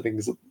by the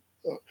settings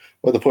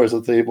by the players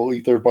at the table,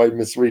 either by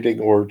misreading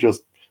or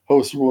just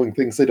hosts ruling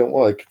things they don't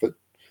like. But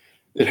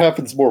it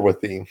happens more with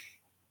theme.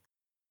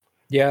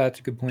 Yeah, that's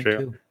a good point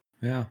too.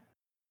 Yeah.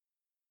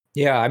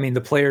 Yeah, I mean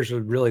the players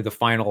are really the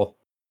final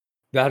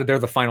they're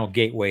the final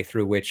gateway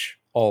through which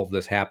all of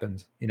this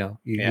happens. You know,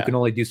 you can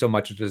only do so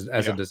much as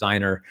a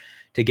designer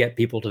to get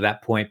people to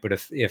that point, but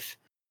if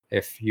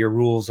your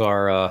rules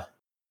are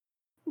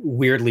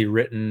weirdly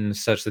written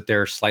such that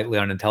they're slightly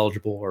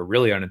unintelligible or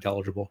really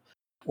unintelligible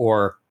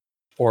or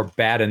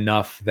bad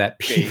enough that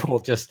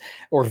people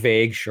or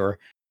vague, sure.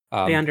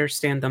 They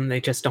understand them, they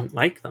just don't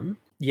like them.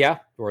 Yeah,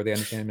 or they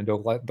understand them and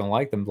don't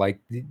like them. Like,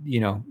 you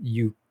know,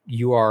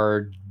 you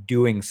are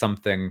doing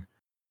something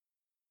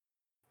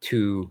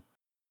to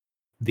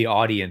the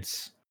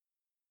audience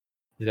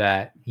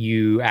that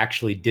you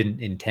actually didn't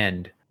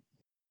intend.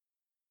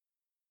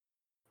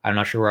 I'm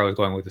not sure where I was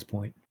going with this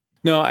point.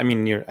 No, I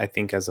mean, I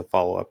think as a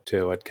follow-up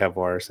to what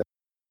Kevlar said,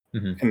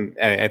 and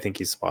I think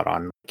he's spot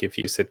on. Like, if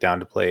you sit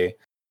down to play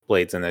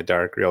Blades in the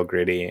Dark, real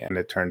gritty, and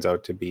it turns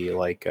out to be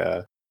like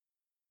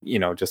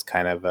just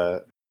kind of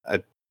a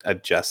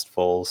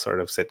jestful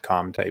sort of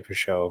sitcom type of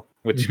show,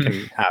 which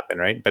can happen,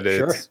 right? But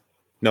it's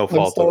no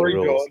fault of the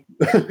rules.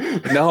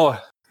 No.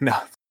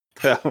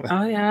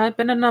 Oh yeah, I've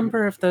been a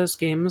number of those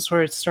games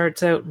where it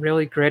starts out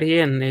really gritty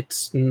and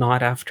it's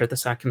not after the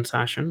second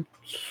session.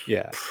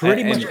 Yeah,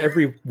 pretty much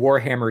every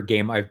Warhammer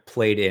game I've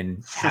played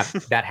in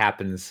that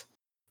happens.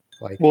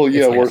 Like, well,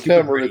 yeah,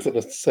 Warhammer is in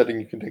a setting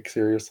you can take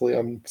seriously.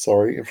 I'm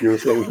sorry if you're a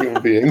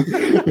human being.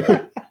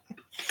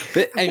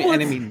 But I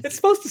mean, it's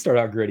supposed to start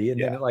out gritty, and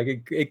then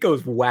it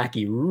goes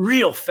wacky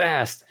real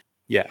fast.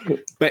 Yeah,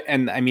 but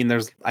I mean,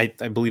 I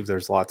believe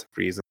there's lots of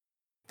reasons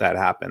that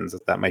happens.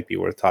 That might be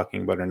worth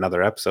talking about in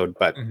another episode.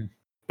 But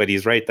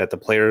he's right that the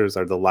players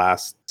are the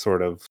last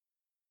sort of,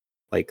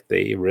 like,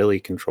 they really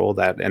control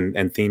that,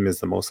 and theme is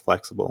the most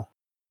flexible.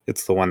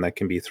 It's the one that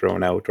can be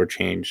thrown out or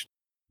changed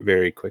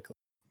very quickly.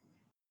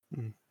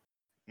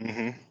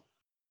 Mm-hmm.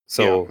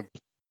 So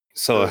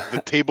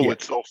the table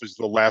itself is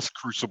the last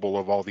crucible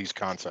of all these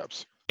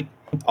concepts.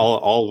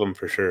 All of them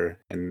for sure,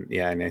 and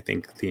I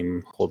think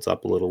theme holds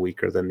up a little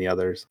weaker than the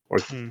others, or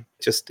it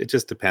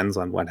just depends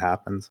on what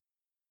happens.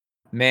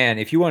 Man,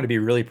 if you want to be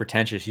really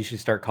pretentious, you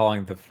should start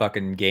calling the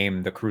fucking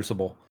game the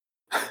Crucible.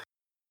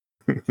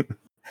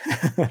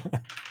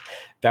 That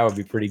would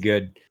be pretty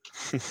good.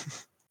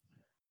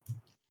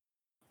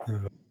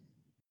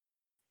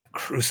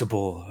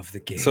 Crucible of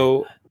the game.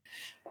 So,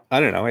 I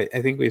don't know.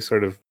 I think we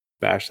sort of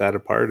bashed that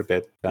apart a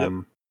bit. I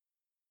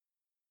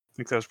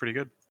think that was pretty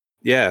good.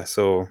 Yeah,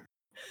 so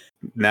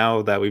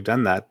now that we've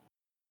done that,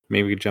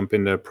 maybe we jump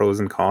into pros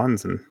and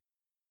cons. And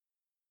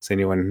does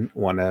anyone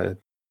want to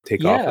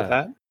take off with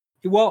that?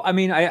 Well, I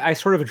mean, I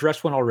sort of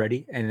addressed one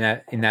already, in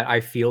that I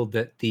feel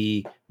that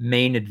the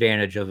main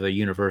advantage of a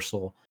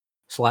universal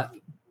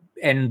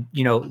and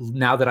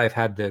now that I've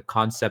had the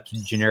concepts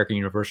generic and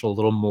universal a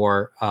little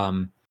more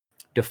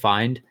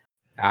defined,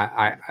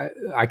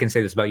 I can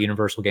say this about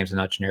universal games and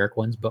not generic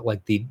ones, but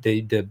like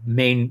the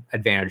main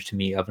advantage to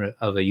me of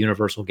a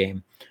universal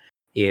game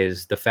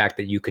is the fact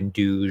that you can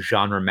do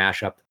genre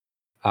mashup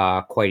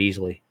quite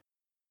easily.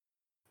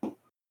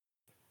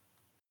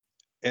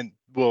 And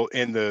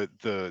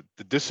the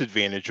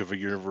disadvantage of a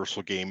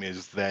universal game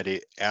is that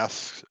it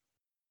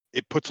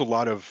puts a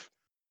lot of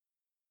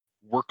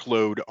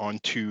workload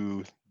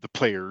onto the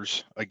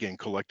players, again,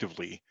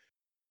 collectively,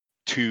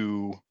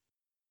 to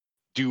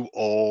do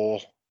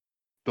all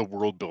the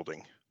world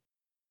building.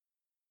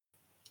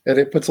 And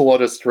it puts a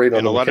lot of strain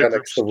on the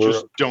mechanics. A lot of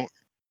groups just don't.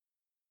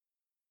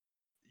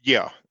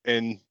 Yeah,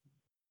 and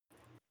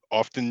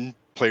often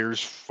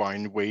players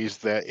find ways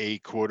that a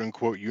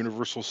quote-unquote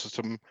universal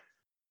system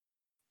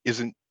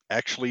isn't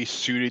actually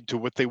suited to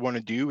what they want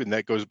to do, and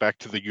that goes back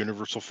to the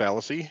universal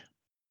fallacy.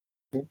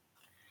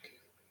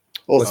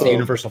 What's the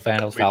universal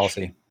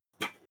fallacy?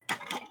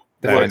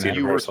 What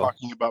you were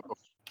talking about before.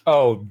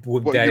 Oh,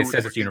 that it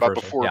says it's universal.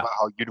 Before about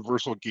how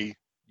universal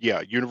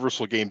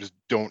games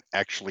don't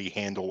actually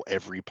handle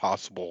every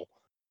possible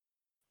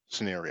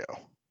scenario.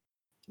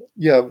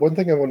 Yeah, one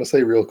thing I want to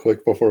say real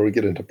quick before we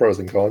get into pros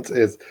and cons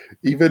is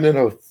even in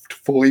a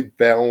fully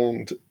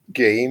bound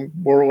game,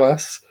 more or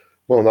less,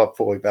 well, not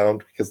fully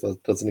bound because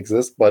that doesn't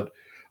exist, but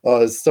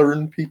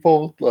certain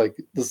people, like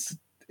this,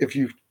 if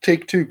you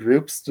take two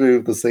groups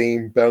through the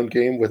same bound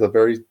game with a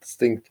very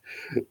distinct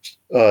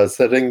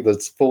setting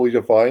that's fully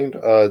defined,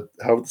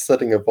 how the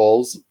setting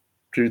evolves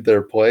through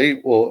their play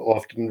will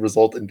often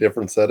result in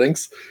different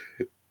settings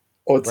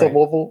on some Right.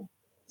 level,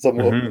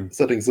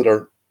 settings that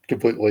aren't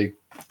completely.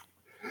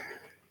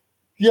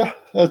 Yeah,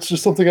 that's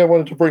just something I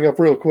wanted to bring up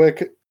real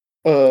quick.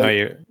 No,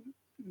 it's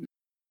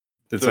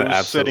Those an settings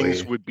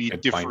absolutely would be good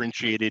point.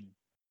 differentiated.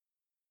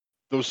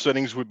 Those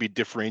settings would be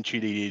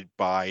differentiated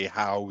by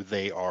how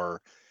they are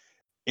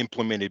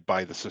implemented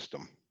by the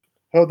system.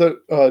 How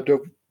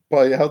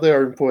by how they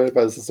are implemented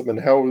by the system and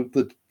how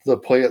the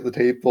play at the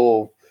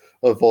table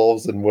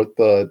evolves and what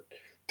the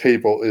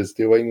table is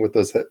doing with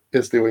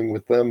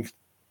them.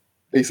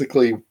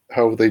 Basically,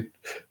 how the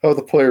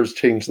players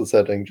change the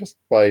setting just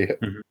by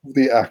Mhm.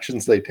 the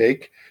actions they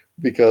take.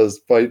 Because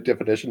by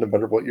definition, no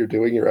matter what you're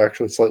doing, you're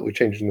actually slightly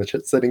changing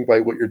the setting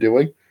by what you're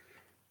doing.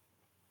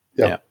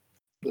 Yeah.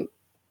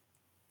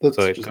 That's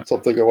So just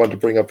something I wanted to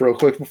bring up real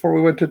quick before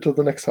we went into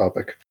the next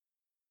topic.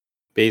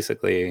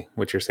 basically,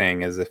 what you're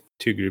saying is if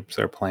two groups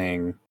are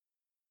playing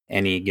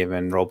any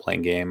given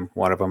role-playing game,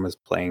 one of them is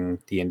playing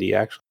D&D,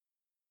 actually.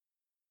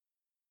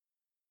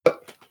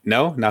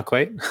 No, not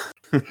quite.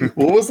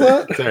 What was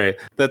that? Sorry,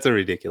 that's a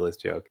ridiculous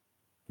joke.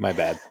 My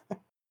bad.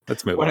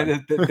 Let's move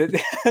on.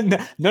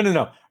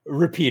 No.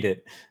 Repeat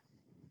it.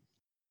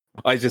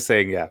 I was just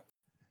saying, yeah.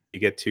 You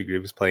get two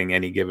groups playing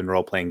any given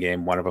role-playing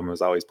game. One of them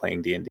is always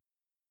playing D&D.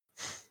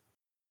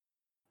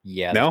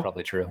 Yeah, No? that's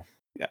probably true.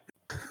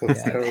 That's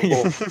Yeah, terrible.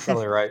 you're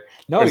probably right.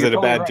 No, Or is you're it a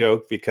totally bad right.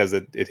 joke because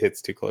it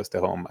hits too close to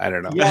home? I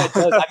don't know. Yeah, it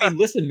does. I mean,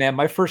 listen, man,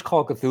 my first Call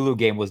of Cthulhu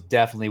game was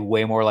definitely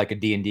way more like a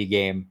D&D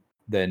game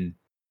than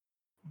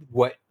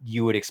what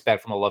you would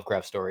expect from a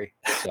Lovecraft story.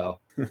 So,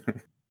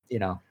 you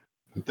know.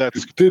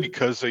 That's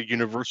because a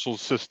universal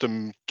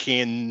system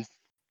can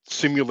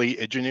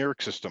simulate a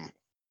generic system,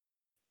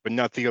 but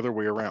not the other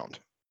way around.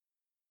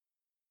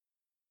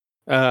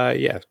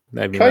 Yeah.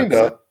 I mean,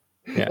 Kinda.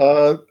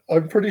 yeah.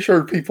 I'm pretty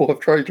sure people have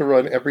tried to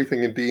run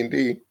everything in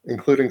D&D,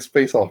 including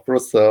space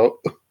operas, so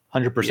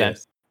 100%.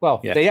 Yes.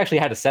 Well, Yes. they actually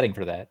had a setting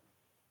for that.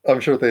 I'm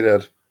sure they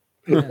did.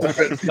 Yeah. I bet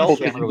people Spelljammer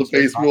taking the was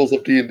very base rules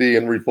of D&D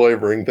and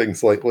reflavoring things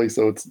slightly,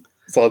 so it's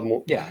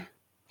suddenly. Yeah.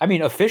 I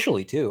mean,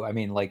 officially too. I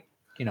mean, like,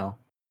 you know,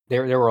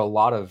 there were a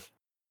lot of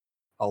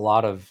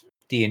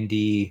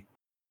D&D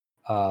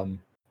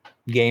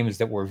games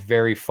that were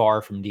very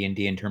far from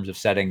D&D in terms of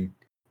setting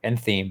and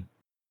theme.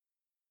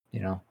 You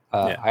know,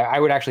 Yeah.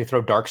 I would actually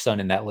throw Dark Sun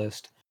in that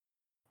list.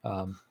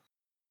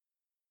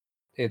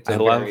 It's I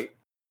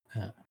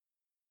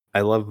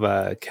love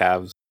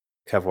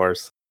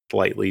Kevor's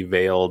slightly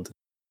veiled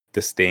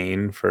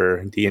disdain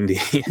for D&D.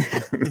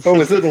 Oh,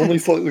 is it only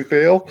slightly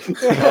fail?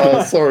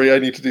 Sorry, I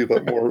need to do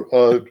that more.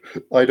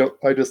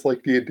 I just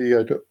like D&D.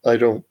 I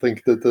don't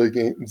think that the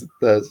games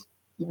that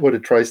what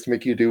it tries to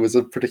make you do is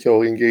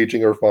particularly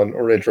engaging or fun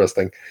or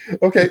interesting.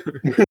 Okay,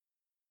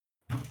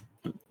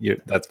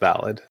 That's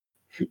valid.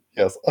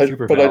 yes,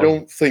 Super but I valid.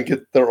 don't think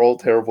they're all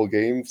terrible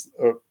games.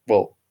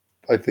 Well,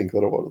 I think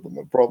that a lot of them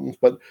have problems,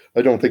 but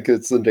I don't think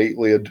it's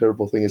innately a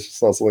terrible thing. It's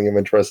just not something I'm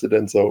interested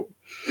in. So,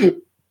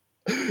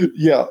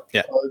 yeah.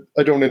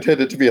 I don't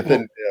intend it to be a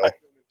thin tail.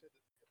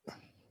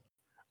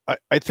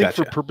 I think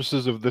for Gotcha.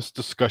 purposes of this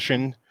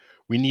discussion,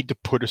 we need to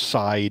put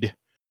aside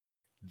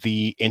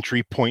the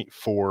entry point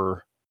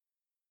for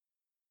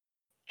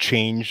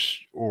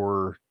change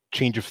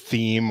of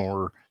theme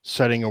or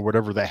setting or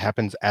whatever that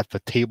happens at the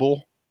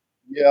table.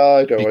 Yeah,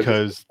 I know.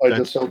 Because I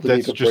just felt the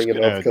need to bring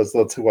it up because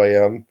that's who I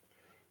am.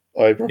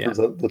 I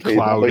represent the table,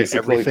 cloud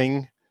basically.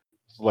 everything.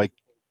 Like,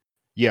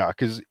 yeah,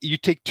 because you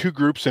take two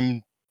groups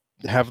and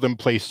have them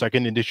play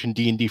second edition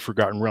D&D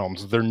Forgotten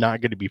Realms, they're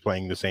not going to be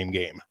playing the same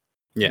game.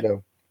 Yeah.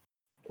 No.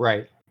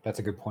 Right. That's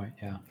a good point.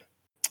 Yeah.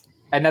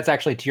 And that's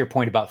actually to your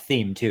point about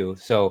theme too.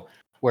 So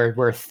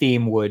where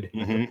theme would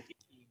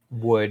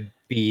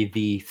be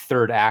the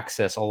third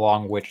axis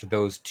along which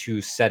those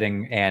two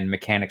setting and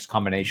mechanics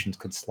combinations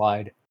could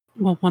slide.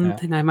 Well, one Yeah.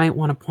 thing I might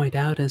want to point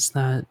out is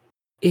that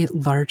it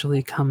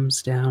largely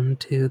comes down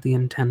to the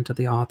intent of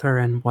the author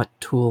and what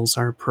tools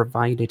are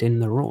provided in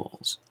the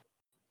rules.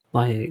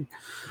 Like,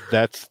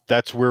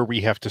 that's where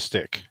we have to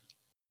stick.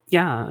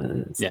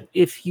 yeah. Yeah.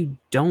 If you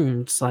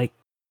don't, like,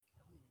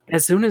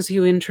 as soon as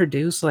you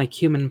introduce like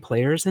human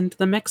players into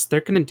the mix,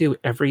 they're going to do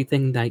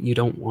everything that you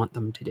don't want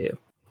them to do.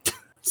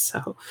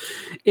 So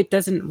it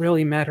doesn't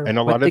really matter. And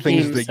a what lot the of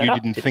things game's that set you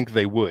up didn't to. think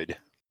they would.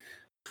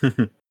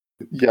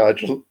 Yeah,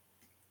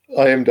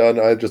 I am done.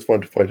 I just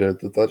want to point out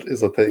that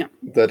is a thing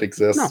that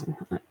exists.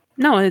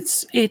 No,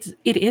 it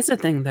is a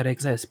thing that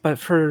exists, but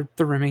for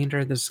the remainder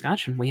of the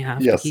discussion, we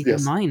have to keep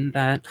in mind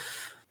that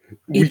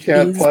we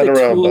can't plan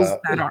around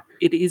that.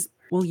 It is,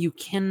 well, you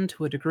can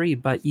to a degree,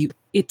 but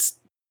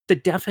the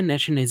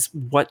definition is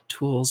what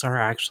tools are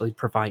actually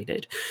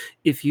provided.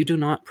 If you do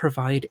not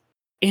provide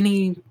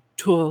any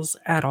tools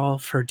at all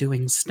for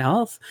doing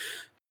stealth,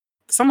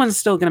 someone's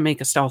still going to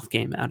make a stealth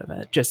game out of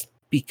it just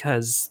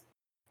because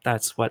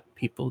that's what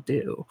people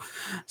do.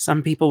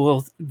 Some people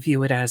will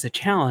view it as a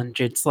challenge.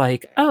 It's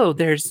like, oh,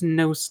 there's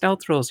no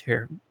stealth rules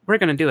here. We're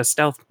going to do a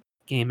stealth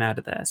game out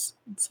of this.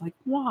 It's like,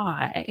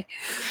 why?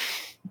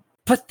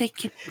 But they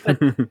can.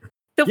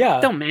 But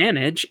they'll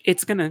manage.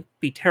 It's going to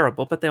be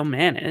terrible, but they'll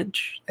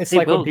manage. It's they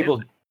like when will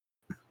people.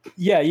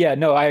 Yeah,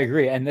 no, I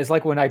agree. And it's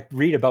like when I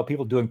read about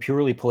people doing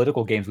purely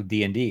political games with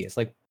D&D. It's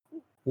like,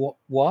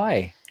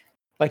 why?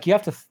 Like you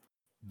have to.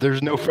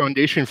 There's no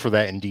foundation for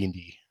that in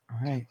D&D.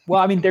 Right.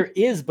 Well, I mean, there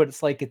is, but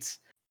it's like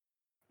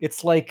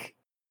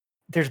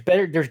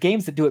there's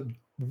games that do it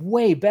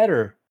way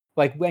better.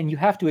 Like when you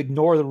have to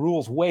ignore the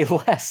rules way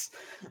less.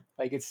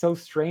 Like it's so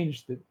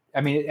strange that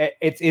I mean,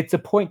 it's a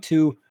point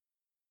to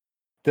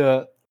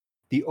the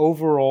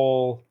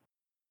overall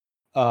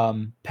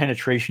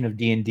penetration of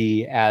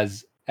D&D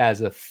as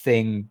a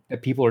thing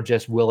that people are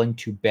just willing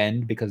to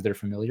bend because they're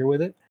familiar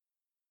with it.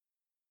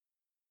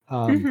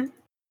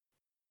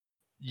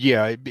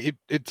 Yeah,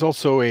 it's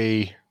also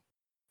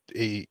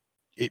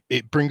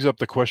it brings up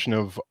the question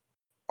of,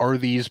 are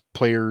these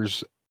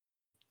players,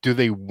 do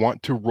they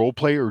want to role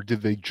play or do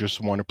they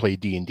just want to play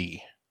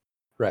D&D?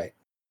 Right.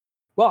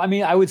 Well, I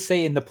mean, I would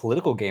say in the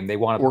political game they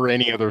want to, or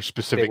any other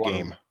specific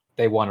game.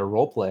 They want to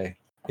role play.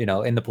 You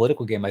know, in the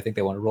political game, I think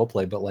they want to role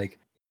play, but like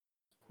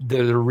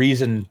the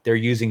reason they're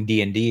using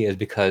D&D is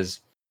because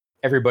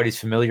everybody's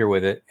familiar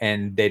with it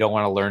and they don't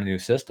want to learn a new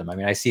system. I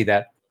mean, I see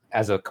that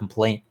as a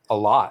complaint a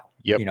lot.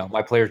 Yep. You know,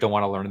 my players don't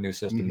want to learn a new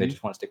system. They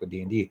just want to stick with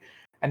D&D.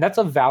 And that's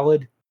a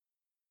valid,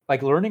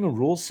 like learning a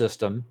rules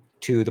system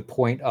to the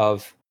point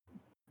of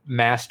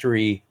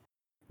mastery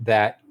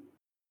that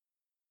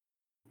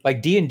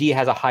like D&D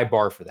has a high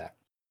bar for that,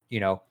 you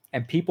know,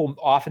 and people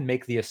often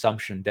make the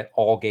assumption that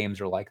all games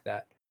are like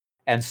that.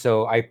 And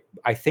so I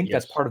think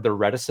that's part of the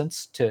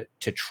reticence to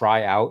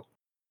try out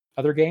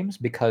other games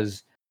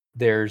because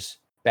there's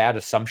bad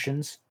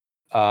assumptions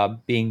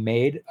being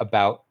made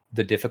about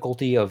the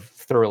difficulty of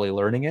thoroughly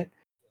learning it.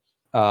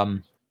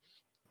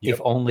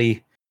 If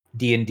only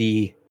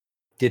D&D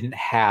didn't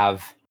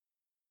have,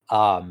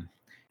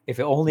 if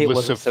it only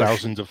lists it of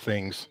thousands of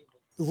things,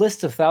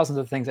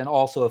 and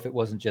also if it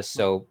wasn't just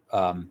so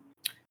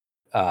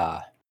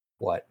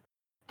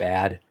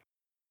bad.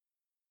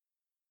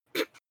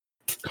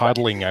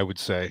 Coddling, I would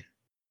say.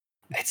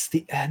 It's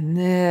the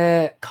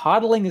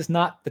coddling is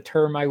not the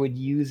term I would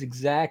use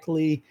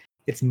exactly.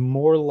 It's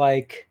more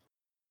like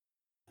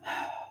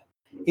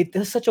it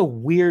does such a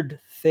weird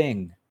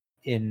thing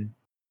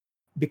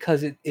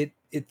because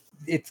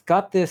it's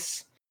got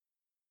this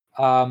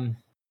like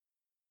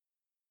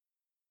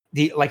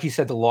you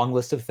said, the long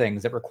list of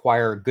things that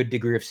require a good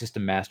degree of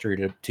system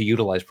mastery to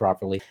utilize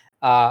properly.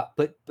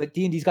 But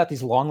D&D's got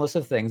these long lists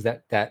of things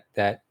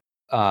that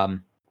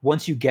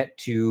once you get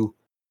to,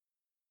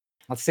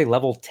 let's say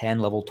level 10,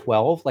 level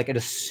 12, like it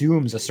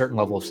assumes a certain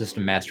level of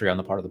system mastery on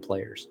the part of the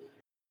players.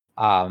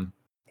 But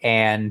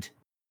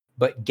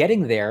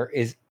getting there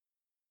is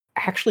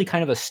actually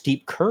kind of a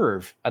steep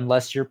curve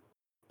unless you're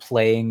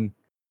playing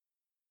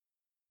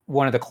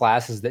one of the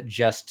classes that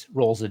just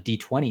rolls a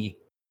D20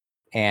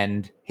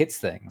 and hits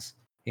things,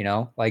 you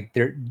know, like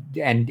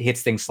and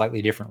hits things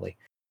slightly differently.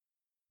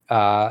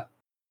 It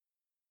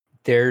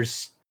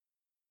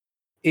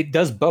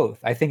does both.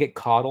 I think it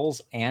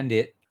coddles and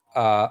it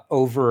I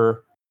don't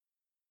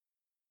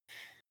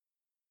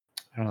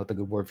know what the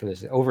good word for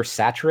this is.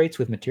 Oversaturates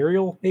with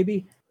material,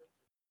 maybe.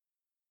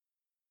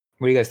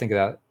 What do you guys think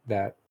about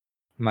that?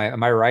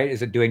 Am I right?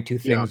 Is it doing two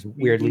things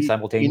weirdly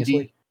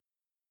simultaneously?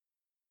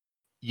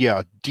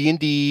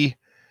 D&D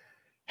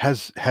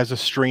has a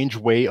strange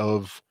way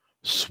of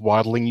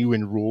swaddling you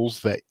in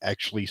rules that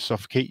actually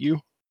suffocate you.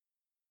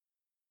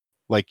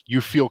 Like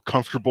you feel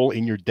comfortable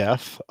in your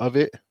death of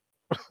it.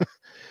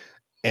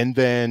 And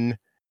then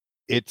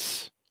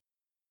it's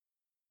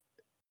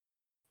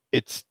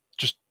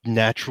just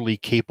naturally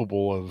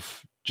capable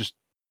of just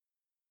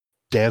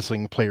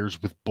dazzling players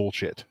with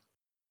bullshit.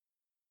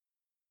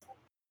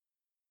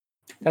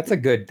 That's a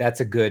good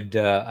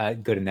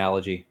good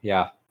analogy.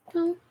 Yeah.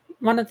 Well,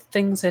 one of the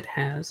things it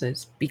has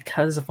is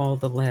because of all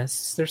the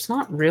lists, there's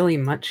not really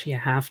much you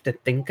have to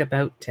think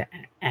about to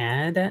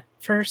add at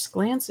first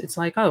glance. It's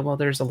like, oh, well,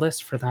 there's a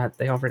list for that.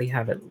 They already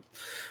have it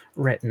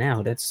written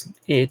out.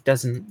 It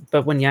doesn't,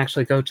 but when you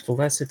actually go to the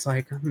list, it's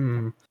like,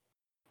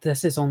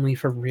 this is only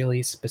for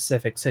really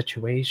specific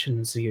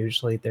situations.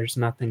 Usually there's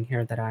nothing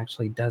here that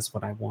actually does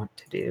what I want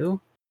to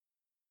do.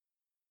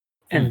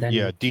 And then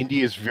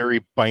D&D is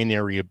very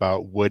binary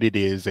about what it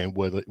is and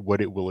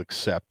what it will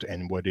accept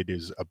and what it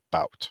is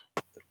about.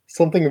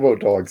 Something about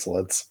dog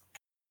sleds.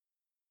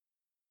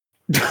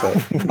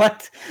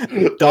 What?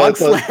 Dog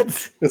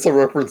sleds? It's a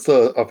reference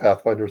to a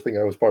Pathfinder thing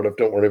I was part of.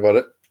 Don't worry about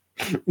it.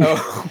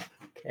 Oh,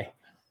 okay.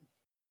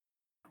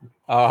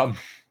 I'm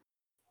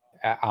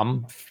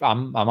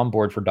on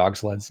board for dog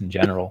sleds in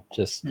general.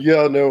 Just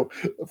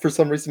for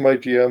some reason my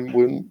DM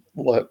wouldn't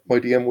let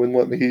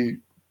me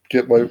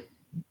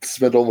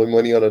spend all my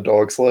money on a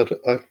dog sled.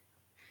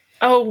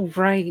 Oh,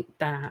 right,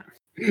 that.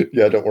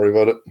 Yeah, don't worry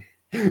about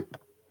it.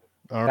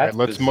 All right, That's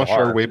let's mush our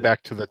bizarre. way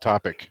back to the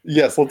topic.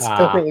 Yes, let's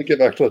definitely get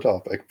back to the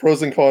topic.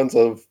 Pros and cons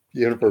of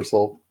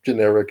universal,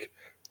 generic.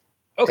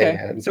 Okay.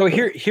 And So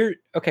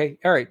okay.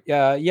 All right.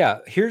 Yeah.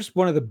 Here's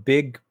one of the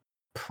big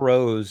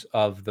pros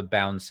of the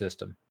bound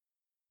system.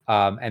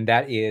 And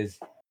that is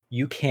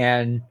you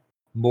can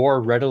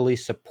more readily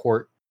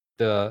support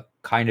the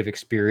kind of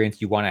experience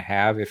you want to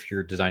have if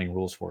you're designing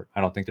rules for it.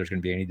 I don't think there's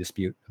going to be any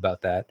dispute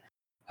about that.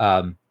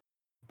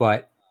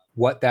 But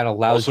what that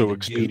allows Also, you to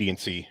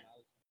expediency.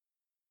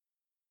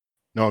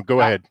 No, go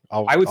I- ahead.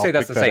 I would say I'll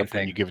that's pick the that same up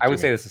when you thing. give it I to would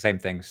say me. that's the same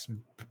things,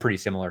 pretty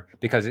similar,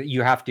 because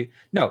you have to.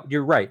 No,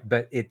 you're right,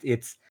 but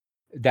it's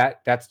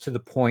that's to the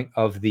point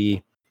of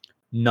the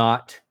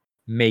not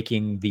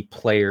making the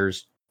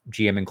players,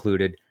 GM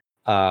included,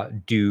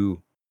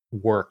 do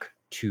work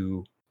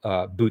to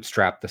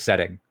bootstrap the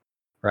setting,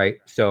 right?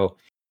 So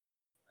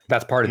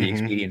that's part of the Mhm.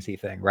 expediency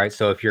thing, right?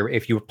 So if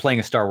you're playing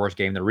a Star Wars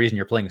game, the reason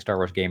you're playing a Star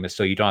Wars game is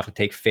so you don't have to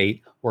take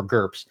Fate or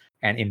GURPS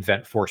and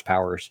invent force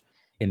powers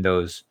in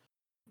those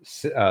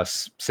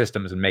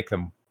systems and make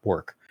them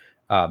work.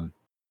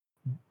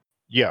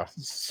 Yeah,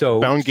 So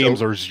bound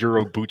games are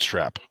zero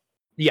bootstrap.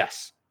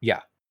 yes,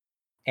 yeah,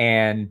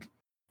 and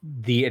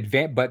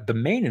but the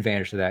main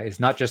advantage to that is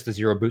not just the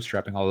zero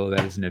bootstrapping, although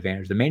that is an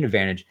advantage. The main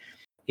advantage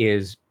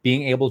is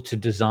being able to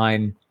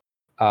design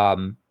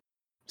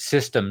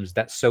systems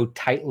that so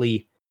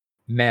tightly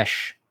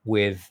mesh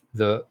with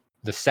the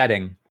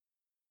setting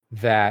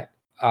that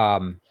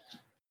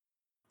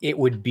it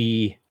would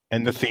be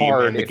And the theme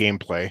hard and the if-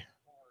 gameplay.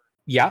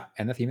 yeah,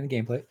 and the theme and the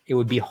gameplay. It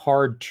would be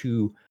hard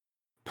to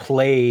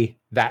play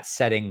that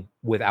setting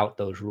without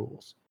those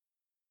rules.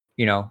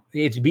 You know,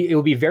 it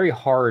would be very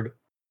hard,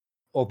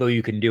 although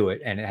you can do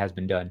it, and it has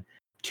been done.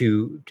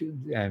 I'm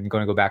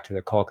going to go back to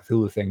the Call of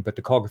Cthulhu thing, but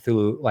the Call of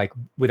Cthulhu, like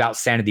without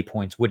sanity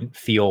points, wouldn't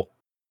feel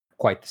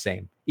quite the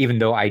same. Even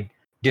though I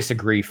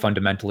disagree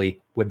fundamentally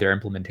with their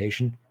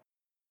implementation,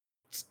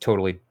 it's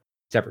totally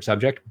separate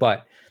subject.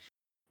 But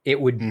it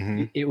would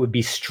Mhm. it would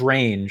be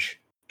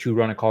strange to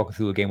run a Call of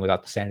Cthulhu game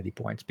without the sanity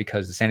points,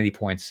 because the sanity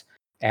points,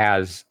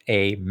 as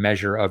a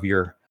measure of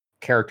your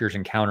character's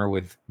encounter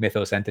with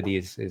mythos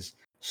entities, is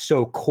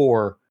so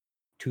core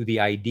to the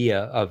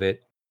idea of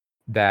it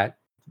that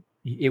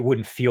it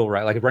wouldn't feel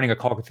right. Like running a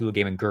Call of Cthulhu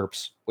game in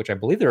GURPS, which I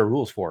believe there are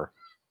rules for.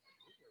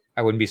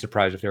 I wouldn't be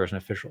surprised if there was an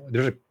official.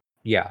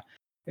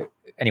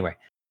 Anyway,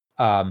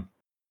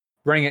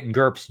 running it in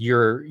GURPS,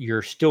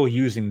 you're still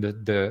using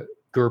the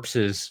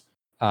GURPS's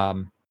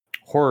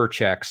horror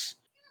checks,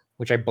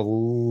 which I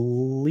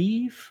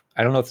believe,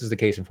 I don't know if this is the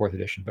case in 4th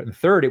edition, but in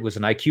 3rd it was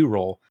an IQ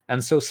roll,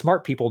 and so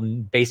smart people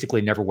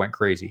basically never went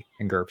crazy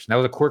in GURPS. And that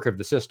was a quirk of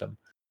the system.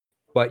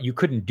 But you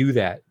couldn't do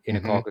that in a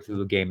Call of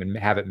Cthulhu game and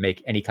have it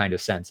make any kind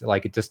of sense.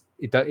 Like it's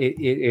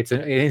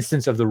an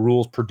instance of the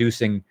rules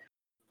producing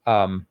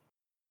a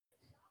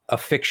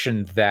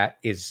fiction that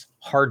is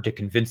hard to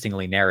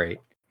convincingly narrate,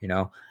 you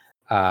know.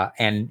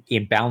 And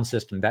in bound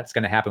system, that's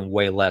going to happen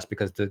way less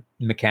because the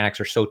mechanics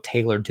are so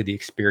tailored to the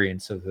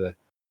experience of the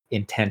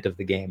intent of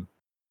the game,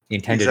 the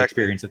intended Exactly.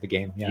 experience of the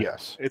game. Yeah.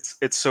 Yes.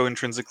 It's so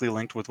intrinsically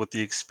linked with what the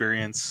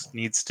experience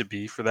needs to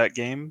be for that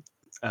game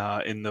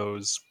in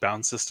those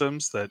bound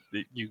systems that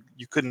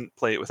you couldn't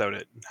play it without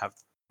it and have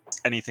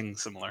anything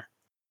similar.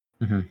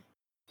 Mm-hmm.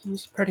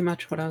 That's pretty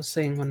much what I was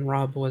saying when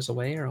Rob was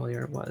away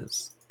earlier,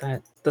 was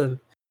that the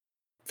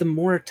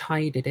more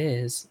tight it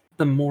is,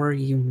 the more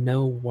you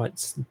know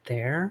what's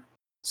there.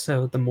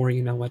 So the more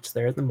you know what's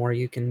there, the more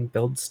you can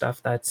build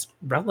stuff that's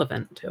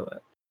relevant to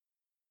it.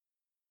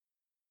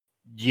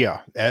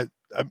 Yeah,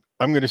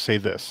 I'm going to say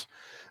this,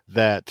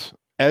 that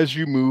as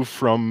you move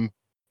from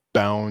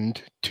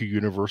bound to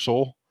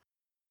universal,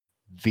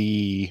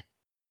 the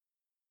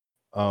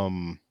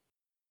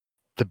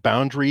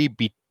boundary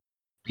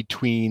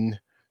between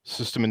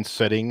system and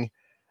setting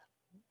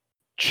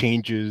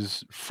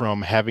changes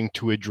from having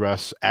to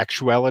address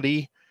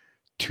actuality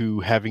to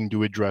having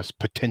to address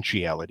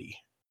potentiality.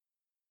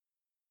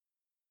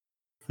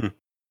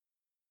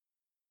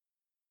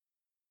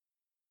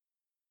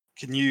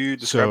 Can you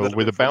describe So that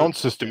with a bit further? bound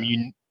system,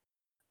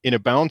 in a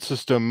bound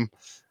system,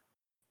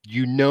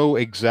 you know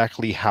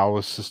exactly how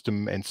a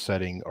system and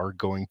setting are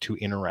going to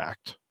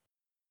interact.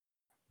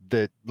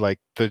 The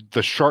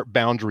sharp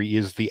boundary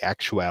is the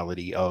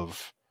actuality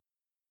of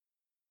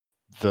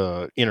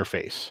the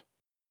interface.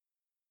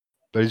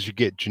 But as you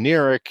get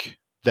generic,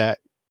 that,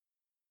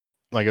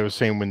 like I was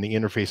saying, when the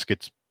interface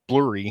gets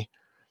blurry,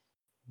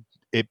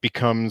 it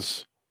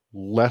becomes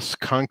less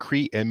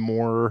concrete and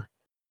more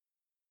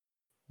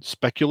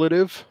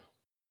speculative,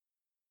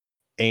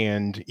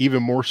 and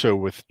even more so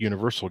with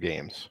universal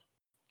games.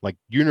 Like,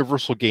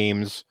 universal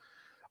games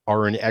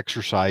are an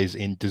exercise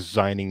in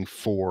designing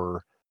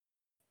for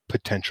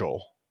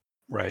potential.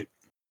 Right.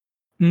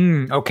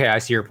 Okay, I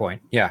see your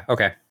point. Yeah,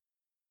 okay.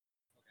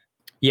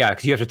 Yeah,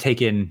 because you have to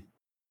take in,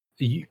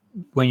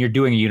 when you're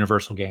doing a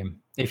universal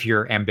game, if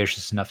you're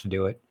ambitious enough to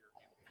do it,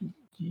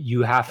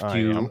 you have I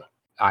to. am.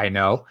 I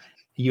know.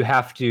 you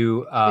have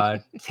to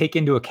take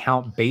into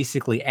account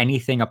basically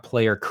anything a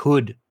player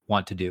could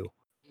want to do.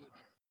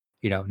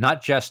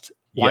 Not just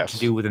want to Yes.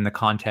 do within the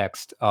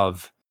context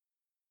of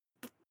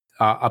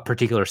a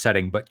particular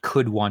setting, but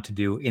could want to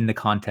do in the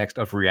context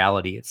of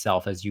reality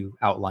itself, as you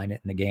outline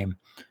it in the game.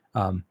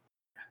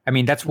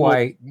 That's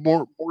why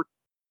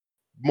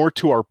More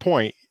to our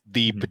point,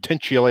 the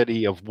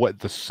potentiality of what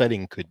the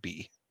setting could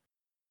be,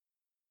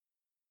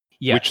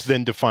 which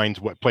then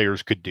defines what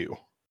players could do.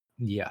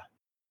 Yes.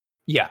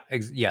 Yeah.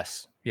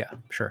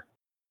 Sure.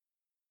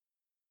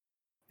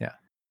 Yeah.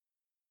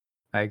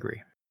 I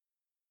agree.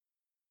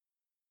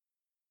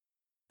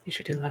 You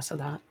should do less of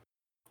that.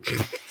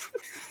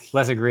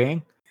 Less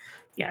agreeing?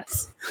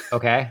 Yes.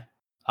 Okay.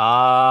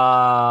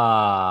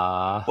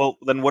 Well,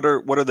 then what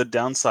are the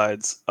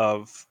downsides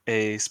of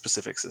a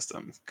specific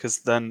system? Because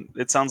then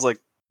it sounds like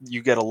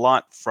you get a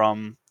lot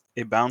from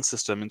a bound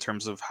system in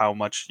terms of how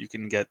much you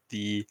can get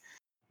the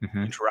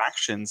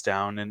interactions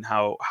down and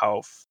how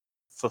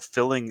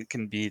fulfilling it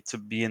can be to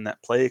be in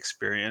that play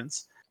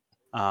experience.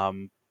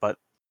 But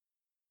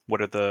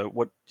what do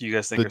you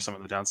guys think are some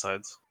of the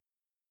downsides?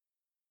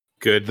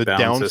 The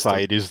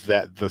downside is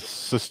that the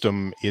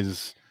system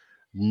is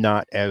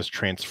not as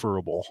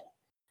transferable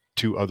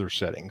to other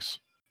settings.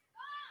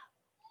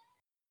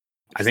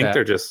 I think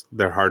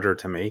they're harder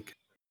to make.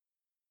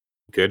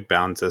 Good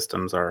bound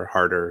systems are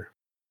harder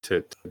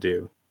to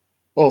do.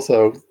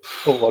 Also,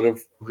 a lot of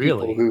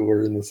people who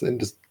are in this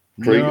industry.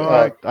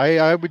 No,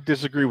 I would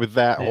disagree with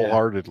that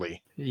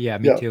wholeheartedly. Yeah,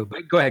 me too.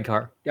 But go ahead,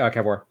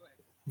 Kavor.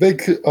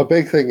 A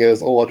big thing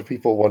is a lot of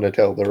people want to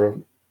tell their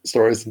own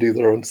stories and do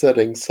their own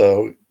settings,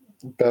 so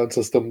bound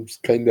systems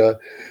kind of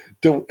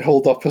don't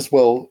hold up as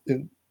well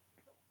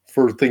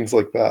for things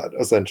like that,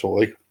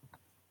 essentially.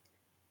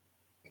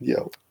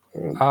 Yeah.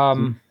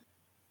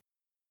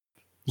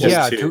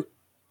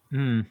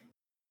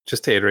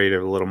 Just to iterate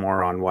a little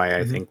more on why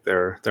I think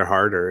they're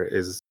harder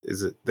is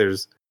that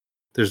there's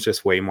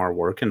just way more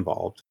work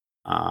involved.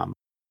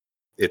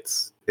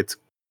 It's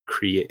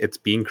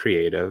being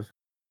creative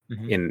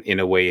in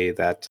a way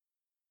that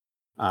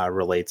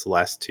relates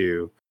less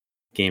to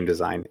game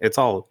design. It's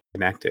all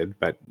connected,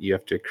 but you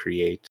have to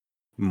create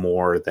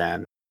more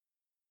than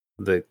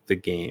the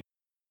game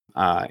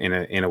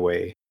in a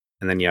way,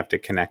 and then you have to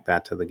connect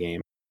that to the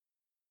game.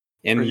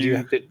 And you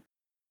have to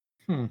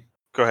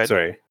go ahead.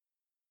 Sorry.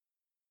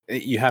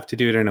 You have to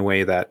do it in a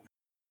way that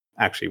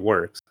actually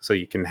works, so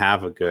you can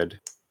have a good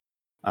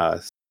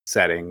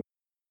setting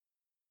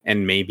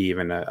and maybe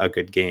even a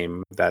good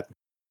game that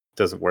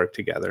doesn't work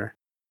together.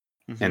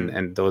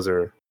 And those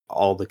are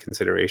all the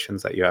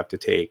considerations that you have to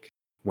take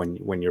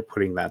when you're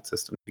putting that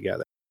system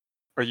together.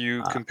 Are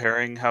you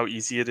comparing how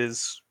easy it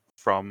is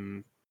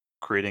from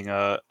creating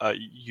a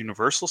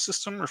universal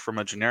system or from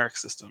a generic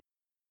system?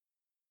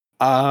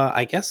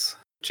 I guess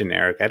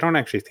generic. I don't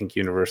actually think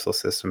universal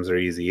systems are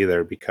easy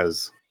either,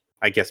 because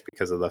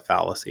of the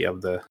fallacy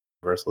of the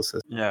universal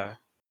system. Yeah.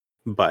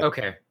 But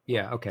okay.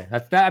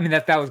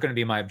 That was going to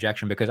be my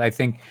objection, because I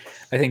think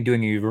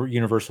doing a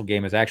universal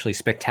game is actually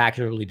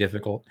spectacularly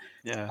difficult.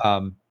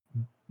 Yeah.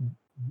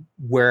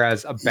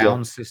 Whereas a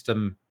bound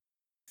system,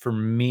 for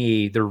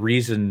me, the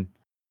reason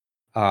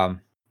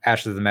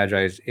Ashes of the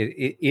Magi is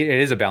it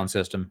is a bound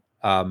system.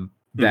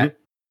 But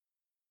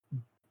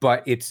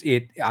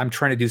I'm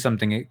trying to do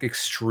something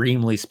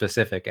extremely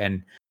specific,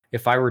 and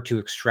if I were to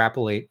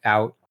extrapolate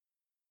out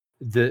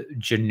the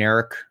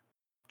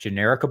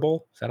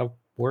genericable, is that a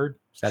word?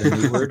 Is that a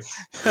new word?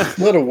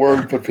 Not a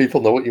word, but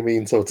people know what you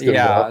mean, so it's good.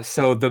 Yeah.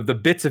 So the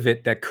bits of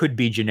it that could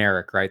be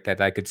generic, right? That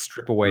I could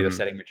strip away the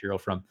setting material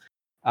from.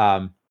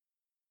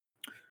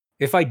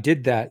 If I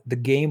did that, the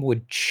game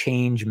would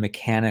change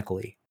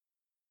mechanically,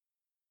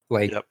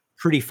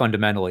 pretty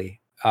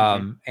fundamentally.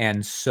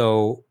 And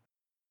so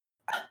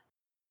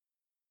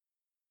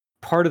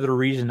part of the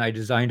reason I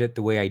designed it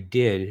the way I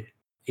did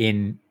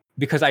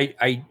because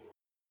I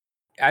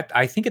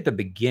think at the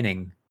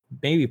beginning,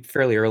 maybe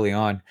fairly early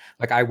on,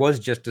 I was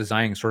just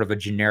designing sort of a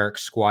generic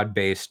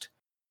squad-based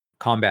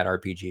combat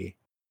RPG,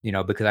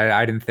 because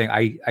I didn't think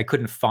I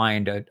couldn't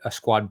find a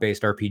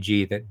squad-based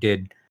RPG that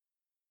did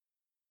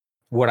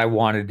what I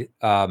wanted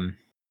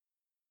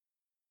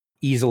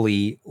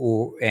easily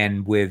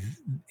and with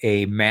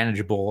a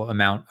manageable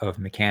amount of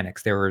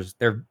mechanics. There've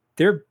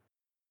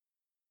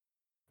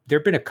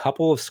been a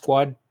couple of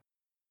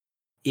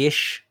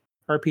squad-ish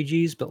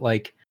RPGs, but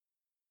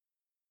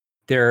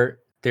they're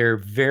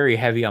very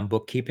heavy on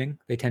bookkeeping.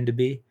 They tend to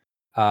be,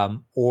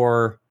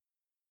 or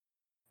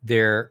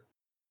they're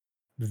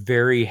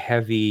very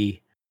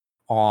heavy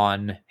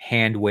on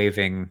hand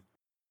waving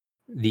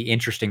the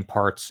interesting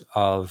parts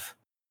of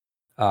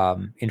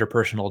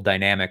interpersonal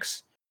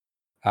dynamics,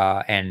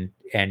 and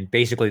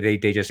basically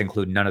they just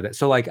include none of that.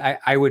 So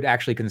I would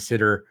actually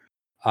consider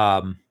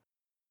the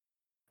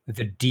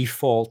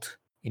default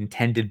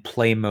intended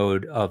play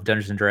mode of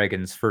Dungeons and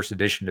Dragons First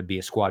Edition to be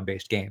a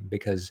squad-based game,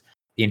 because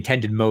the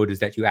intended mode is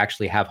that you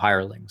actually have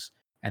hirelings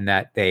and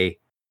that they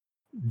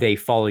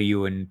follow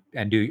you and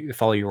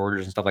follow your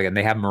orders and stuff like that. And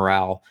they have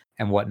morale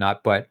and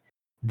whatnot, but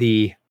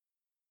the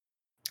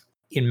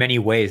in many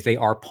ways they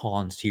are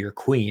pawns to your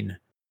queen,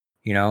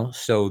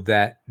 so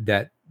that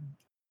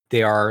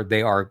they are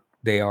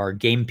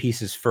game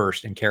pieces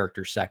first and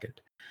characters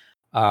second.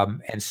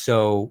 And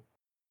so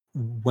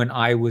when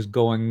I was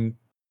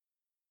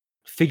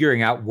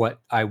figuring out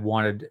what I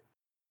wanted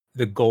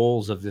the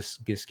goals of this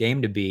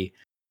game to be,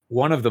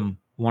 one of them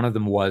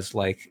was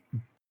like,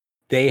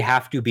 they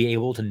have to be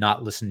able to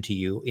not listen to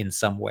you in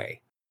some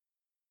way.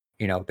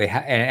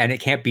 And it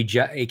can't be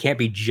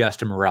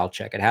just a morale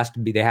check. It has to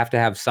be, they have to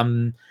have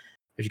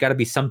there's got to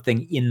be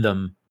something in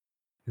them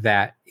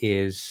that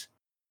is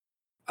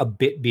a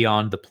bit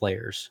beyond the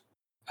players,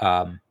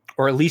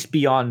 or at least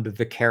beyond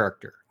the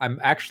character. I'm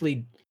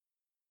actually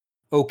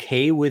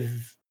okay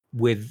with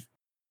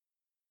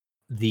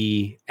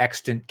the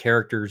extant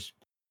characters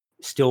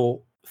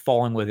still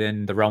falling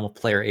within the realm of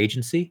player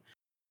agency,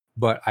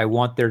 but I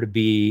want there to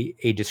be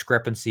a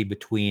discrepancy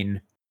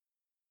between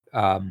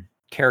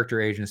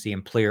character agency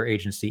and player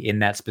agency in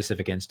that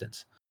specific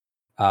instance.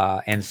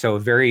 And so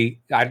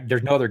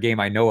there's no other game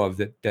I know of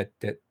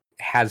that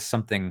has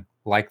something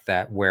like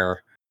that,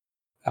 where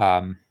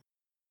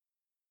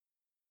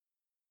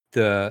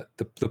the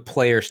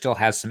player still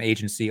has some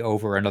agency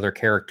over another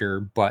character,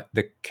 but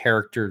the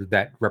character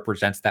that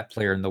represents that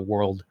player in the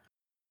world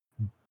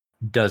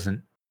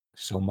doesn't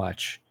so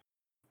much.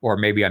 Or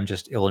maybe I'm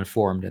just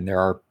ill-informed, and there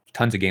are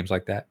tons of games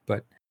like that,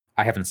 but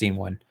I haven't seen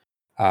one.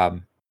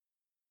 Where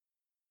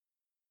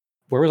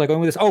was I going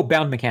with this? Oh,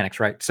 bound mechanics,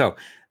 right? So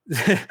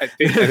I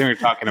think we're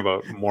talking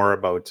more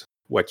about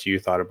what you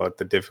thought about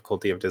the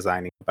difficulty of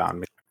designing bound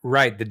mechanics.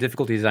 Right, the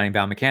difficulty of designing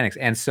bound mechanics.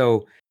 And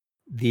so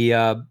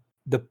the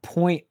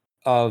point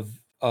of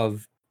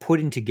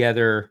putting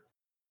together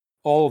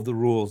all of the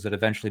rules that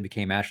eventually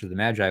became Ashes of the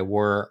Magi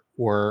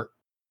were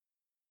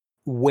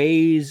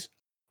ways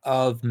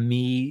of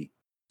me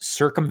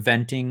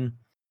circumventing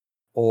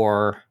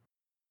or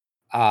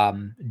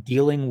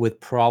dealing with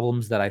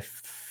problems that I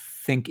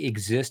think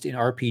exist in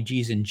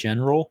RPGs in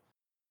general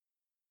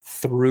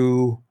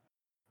through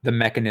the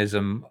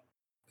mechanisms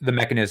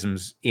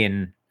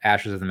in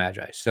Ashes of the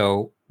Magi.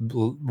 So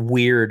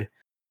weird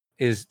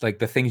is like,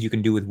 the things you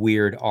can do with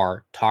weird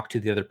are talk to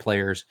the other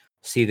players,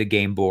 see the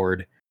game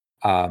board,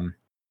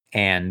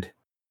 and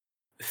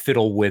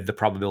fiddle with the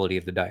probability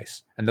of the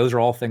dice. And those are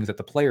all things that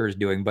the player is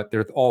doing, but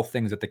they're all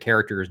things that the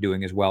character is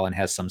doing as well and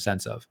has some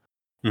sense of.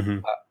 Mm-hmm.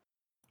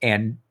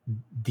 And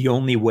the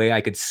only way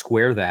I could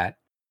square that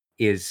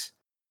is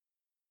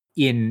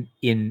in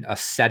a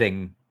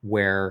setting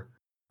where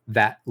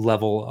that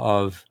level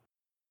of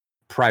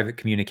private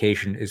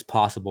communication is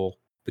possible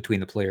between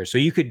the players. So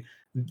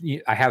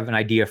I have an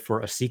idea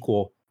for a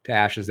sequel to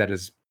Ashes that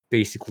is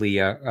basically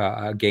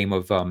a game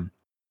of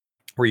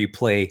where you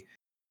play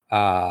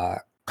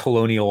planetary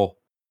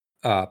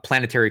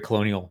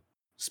colonial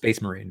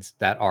space marines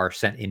that are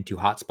sent into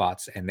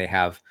hotspots, and they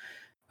have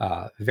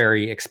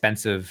very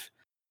expensive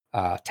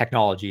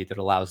technology that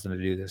allows them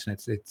to do this. And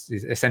it's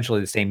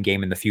essentially the same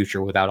game in the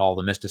future without all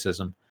the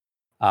mysticism.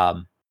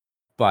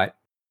 But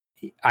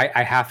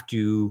I have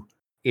to,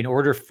 in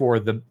order for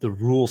the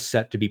rule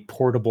set to be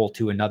portable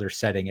to another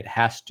setting,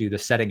 the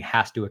setting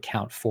has to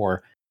account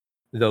for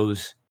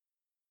those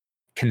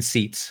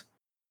conceits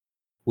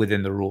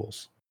within the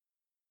rules.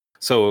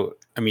 So,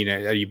 I mean,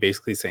 are you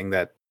basically saying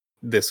that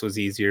this was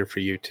easier for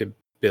you to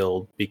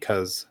build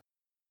because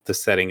the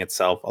setting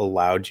itself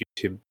allowed you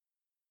to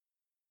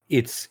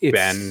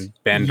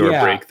bend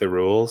or break the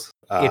rules?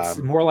 It's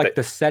more like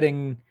the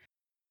setting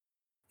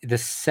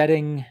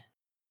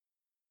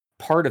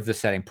part of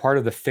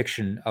the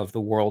fiction of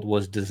the world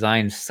was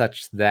designed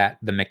such that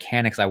the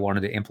mechanics I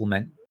wanted to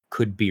implement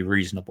could be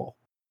reasonable.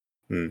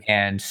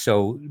 And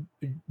so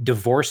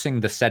divorcing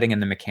the setting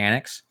and the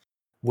mechanics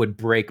would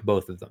break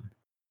both of them.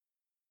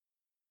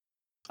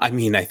 I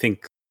mean, I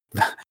think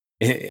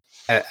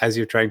as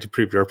you're trying to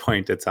prove your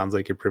point, it sounds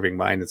like you're proving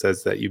mine. It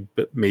says that you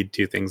made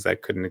two things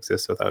that couldn't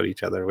exist without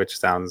each other, which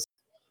sounds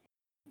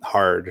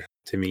hard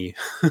to me.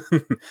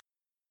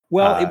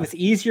 Well, it was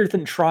easier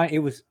than trying. It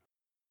was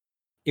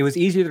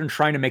easier than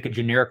trying to make a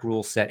generic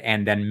rule set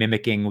and then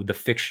mimicking the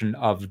fiction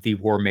of the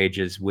war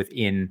mages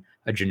within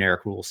a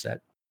generic rule set.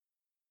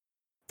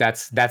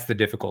 That's the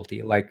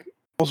difficulty. Like,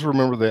 also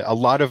remember that a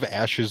lot of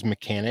Ashes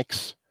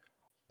mechanics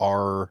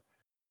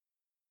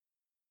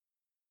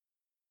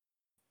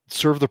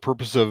serve the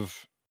purpose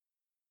of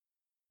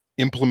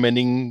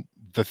implementing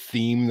the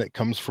theme that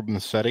comes from the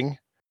setting.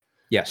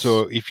 yes.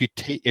 So if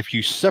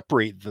you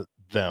separate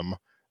them,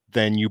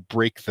 then you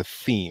break the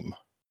theme.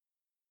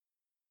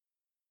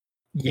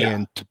 Yeah.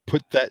 And to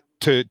put that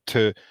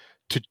to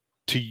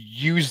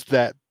use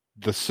the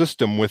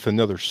system with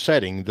another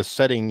setting, the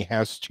setting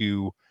has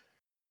to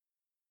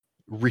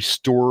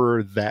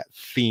restore that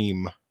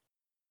theme.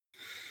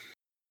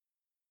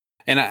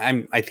 And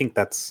I think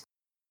that's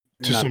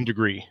to some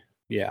degree.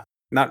 Yeah,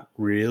 not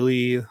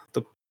really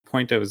the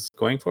point I was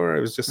going for. I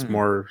was just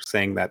more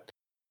saying that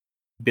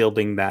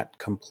building that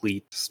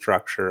complete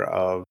structure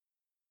of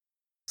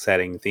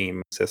setting,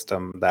 theme,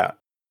 system that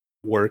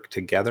work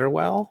together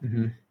well.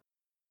 Mm-hmm.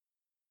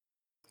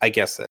 I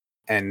guess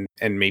and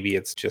maybe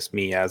it's just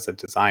me as a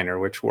designer,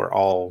 which we're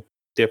all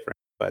different,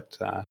 but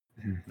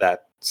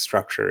that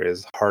structure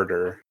is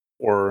harder,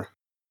 or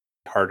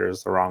harder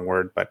is the wrong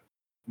word, but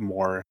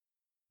more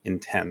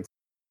intense.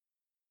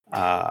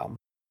 Well,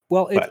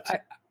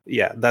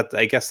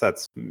 I guess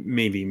that's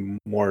maybe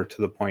more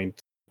to the point,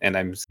 and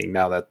I'm seeing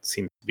now that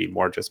seems to be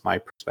more just my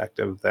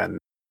perspective than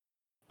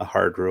a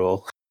hard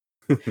rule.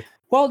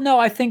 Well, no,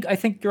 I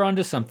think you're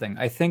onto something.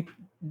 I think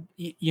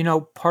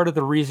part of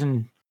the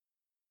reason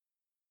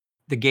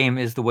the game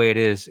is the way it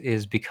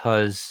is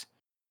because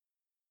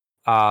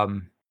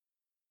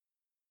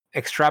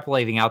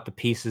extrapolating out the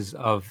pieces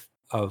of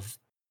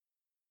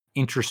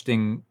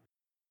interesting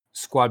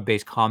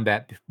squad-based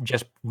combat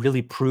just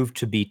really proved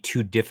to be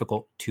too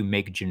difficult to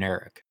make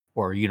generic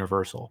or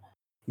universal.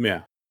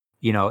 Yeah.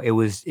 It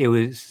was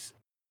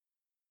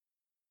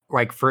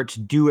like, for it to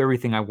do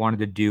everything I wanted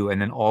to do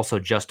and then also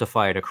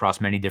justify it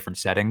across many different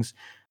settings,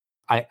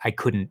 I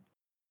couldn't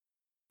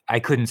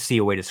see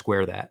a way to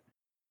square that.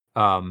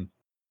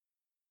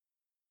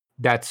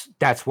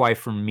 That's why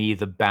for me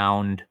the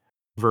bound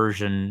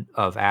version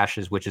of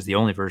Ashes, which is the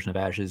only version of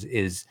Ashes,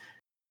 is,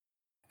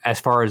 as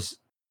far as,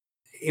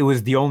 it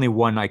was the only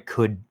one I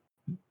could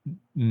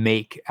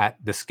make at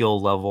the skill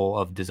level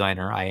of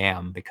designer I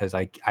am, because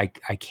I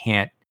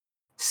can't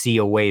see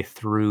a way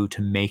through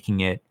to making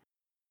it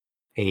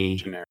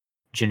a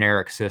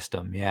generic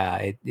system.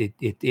 Yeah,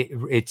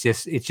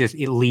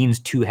 it leans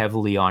too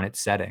heavily on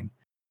its setting,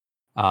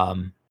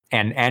 and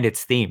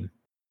its theme.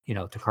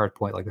 To Car's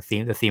point, like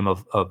the theme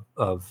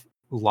of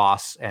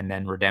loss and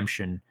then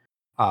redemption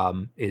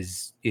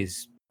is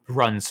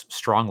runs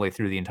strongly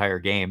through the entire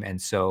game,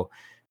 and so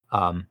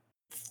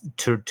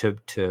to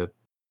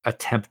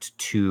attempt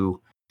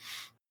to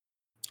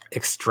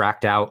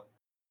extract out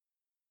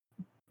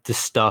the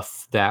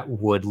stuff that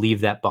would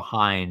leave that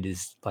behind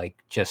is like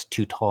just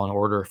too tall an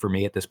order for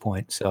me at this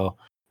point. So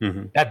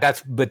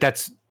that's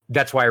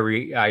why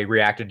I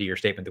reacted to your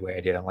statement the way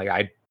I did. I'm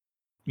like,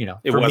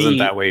 it wasn't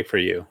that way for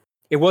you.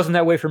 It wasn't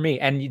that way for me.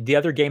 And the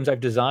other games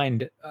I've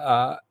designed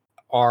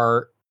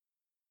are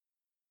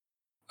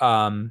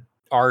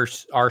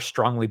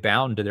strongly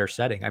bound to their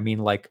setting. I mean,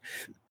 like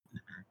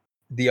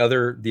the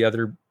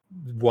other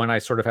one I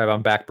sort of have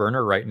on back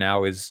burner right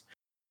now is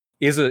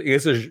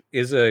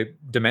a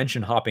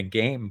dimension hopping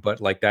game,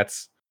 but like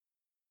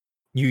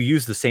you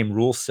use the same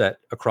rule set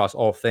across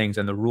all things,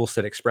 and the rule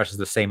set expresses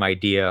the same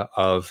idea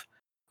of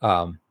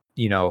Dragon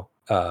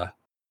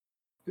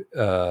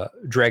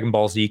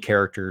Ball Z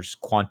characters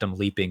quantum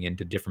leaping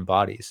into different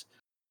bodies.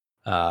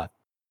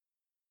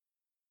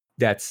 That's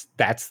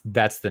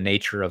the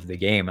nature of the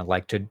game, and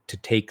like to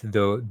take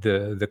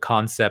the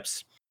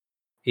concepts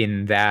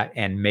in that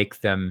and make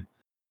them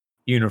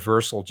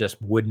universal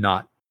just would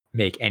not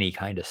make any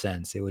kind of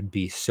sense. It would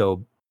be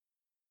so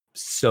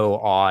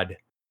odd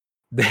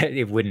that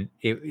it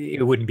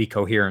wouldn't be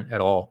coherent at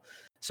all.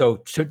 So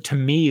to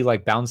me,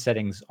 like, bound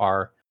settings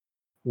are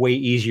way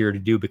easier to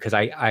do because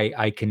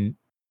I can,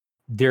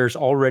 there's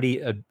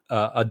already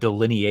a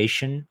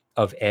delineation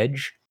of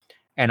edge,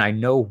 and I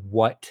know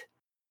what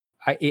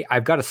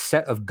I've got a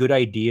set of good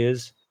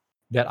ideas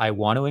that I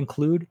want to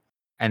include.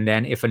 And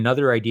then if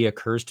another idea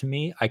occurs to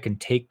me, I can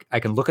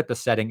look at the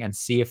setting and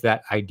see if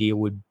that idea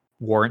would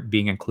warrant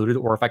being included,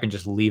 or if I can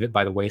just leave it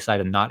by the wayside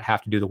and not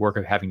have to do the work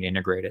of having to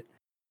integrate it.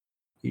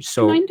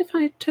 So, mind if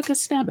I took a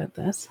stab at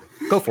this?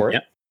 Go for it.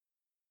 Yep.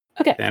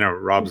 Okay. I know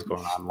Rob's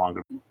going on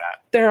longer than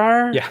that. There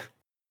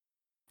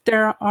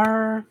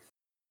are.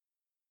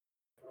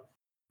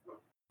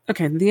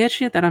 Okay, the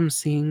issue that I'm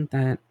seeing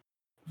that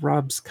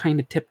Rob's kind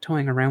of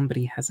tiptoeing around, but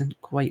he hasn't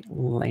quite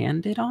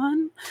landed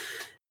on,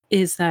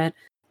 is that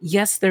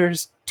yes,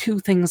 there's two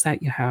things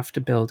that you have to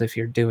build if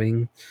you're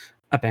doing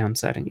a bound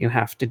setting. You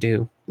have to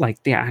do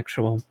like the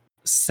actual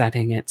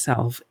setting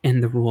itself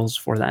and the rules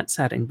for that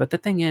setting. But the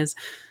thing is,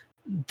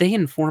 they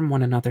inform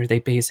one another.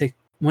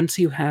 Once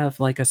you have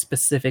like a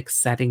specific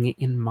setting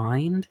in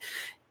mind,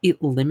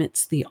 it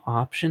limits the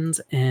options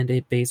and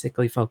it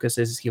basically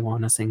focuses you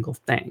on a single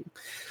thing.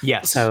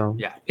 Yes. So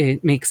yeah,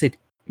 it makes it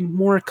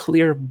more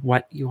clear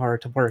what you are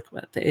to work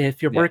with.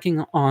 If you're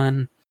working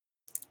on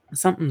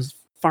something's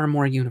far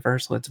more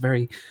universal, it's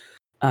very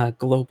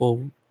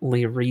globally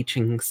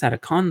reaching set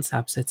of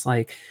concepts. It's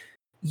like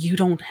you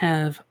don't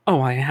have,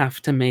 I have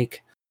to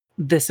make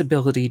this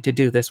ability to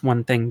do this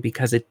one thing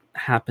because it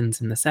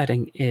happens in the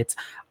setting. It's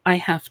I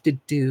have to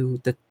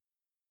do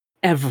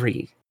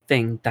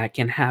everything that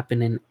can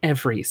happen in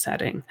every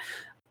setting.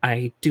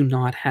 I do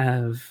not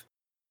have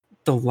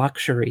the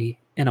luxury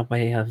in a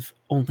way of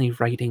only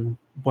writing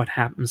what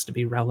happens to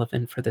be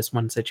relevant for this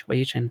one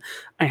situation.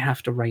 I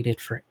have to write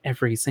it for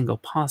every single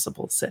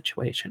possible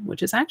situation,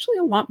 which is actually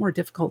a lot more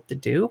difficult to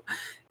do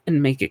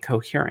and make it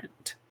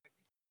coherent.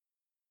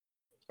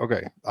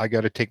 Okay, I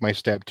got to take my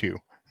stab too.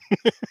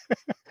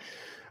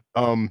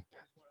 The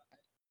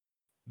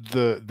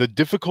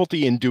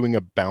difficulty in doing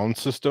a bound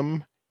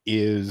system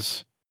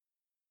is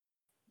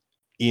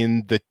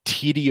in the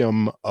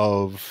tedium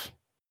of,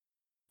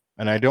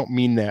 and I don't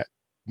mean that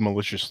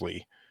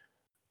maliciously,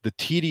 the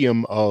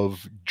tedium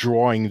of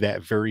drawing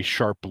that very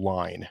sharp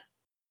line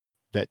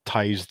that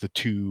ties the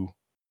two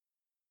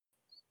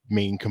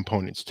main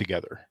components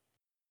together.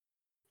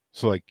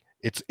 So like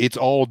it's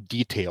all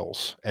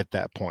details at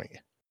that point.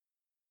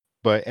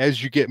 But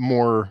as you get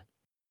more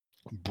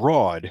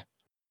broad,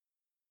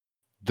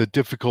 the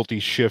difficulty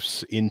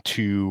shifts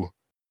into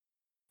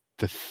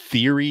the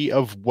theory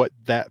of what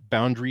that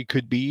boundary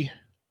could be.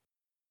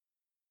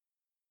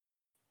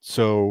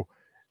 So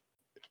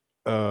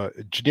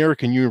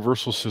generic and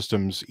universal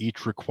systems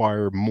each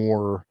require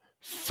more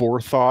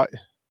forethought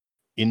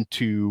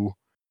into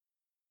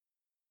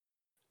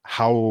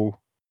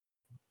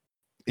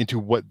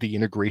what the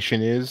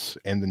integration is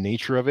and the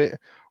nature of it,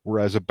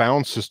 whereas a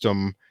bound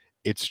system,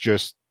 it's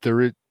just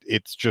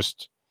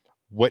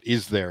what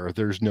is there.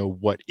 There's no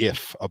what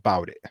if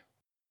about it.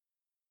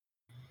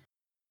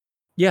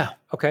 Yeah.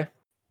 Okay.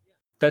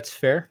 That's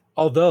fair.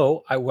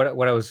 Although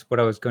what I was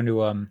going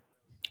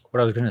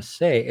to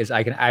say is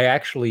I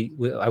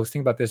was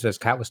thinking about this as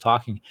Kat was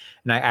talking,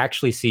 and I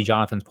actually see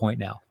Jonathan's point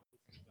now.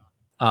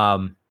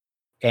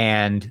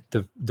 And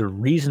the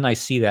reason I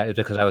see that is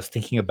because I was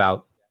thinking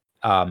about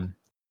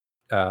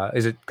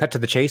is it Cut to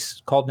the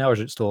Chase called now, or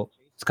is it still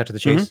it's Cut to the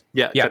Chase? Mm-hmm.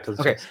 Yeah. Yeah. Cut to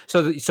the Okay.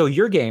 Chase. So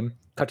your game,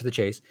 Cut to the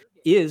Chase,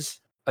 is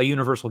a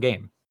universal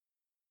game.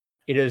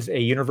 It is a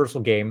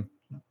universal game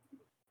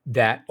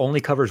that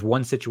only covers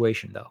one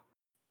situation, though.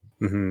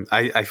 Mm-hmm.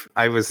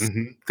 I was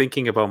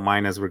thinking about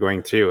mine as we're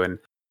going through,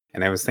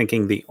 and I was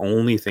thinking the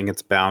only thing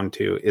it's bound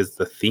to is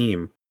the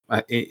theme,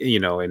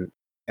 and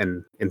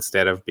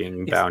instead of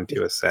being bound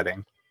to a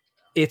setting.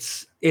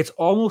 It's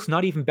almost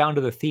not even bound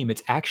to the theme.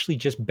 It's actually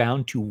just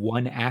bound to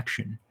one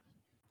action,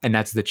 and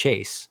that's the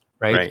chase,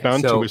 right? Right.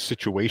 Bound to a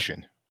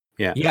situation.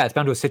 Yeah. Yeah, it's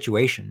bound to a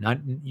situation. Not,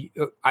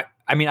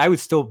 I mean, I would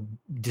still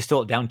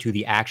distill it down to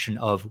the action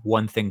of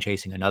one thing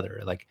chasing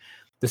another. Like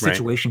the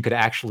situation could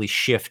actually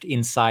shift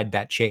inside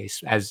that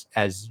chase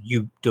as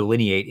you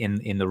delineate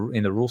in the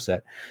rule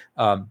set.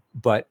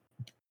 But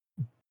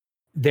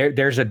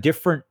there's a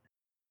different.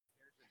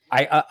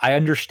 I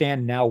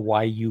understand now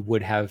why you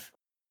would have.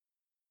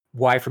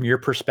 Why, from your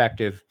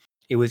perspective,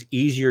 it was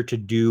easier to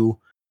do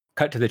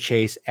Cut to the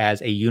Chase as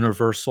a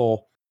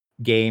universal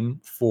game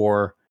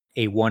for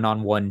a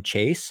one-on-one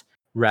chase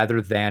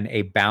rather than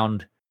a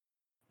bound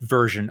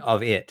version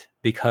of it,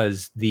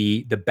 because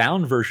the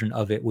bound version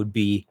of it would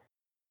be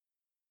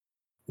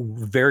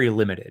very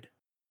limited.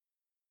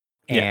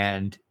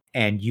 Yeah.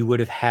 And you would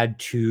have had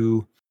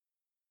to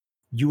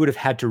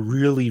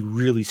really,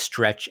 really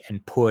stretch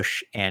and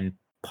push and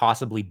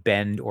possibly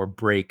bend or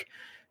break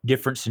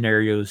different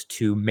scenarios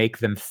to make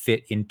them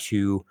fit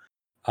into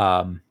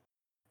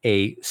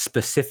a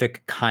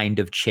specific kind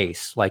of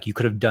chase. Like you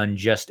could have done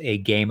just a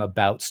game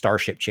about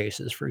starship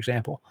chases, for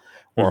example,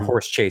 or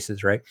horse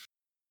chases, right?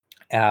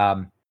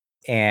 And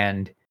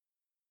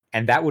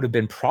that would have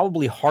been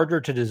probably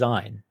harder to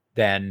design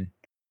than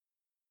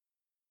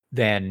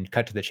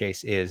Cut to the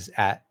Chase is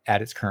at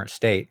its current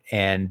state.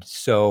 And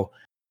so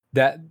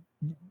that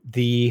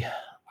the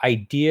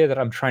idea that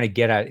I'm trying to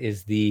get at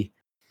is the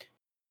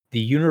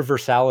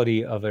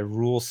universality of a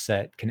rule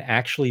set can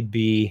actually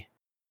be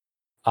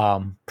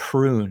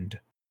pruned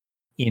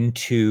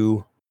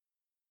into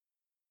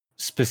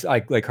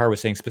like Har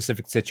was saying,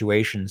 specific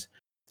situations,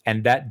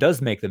 and that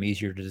does make them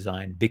easier to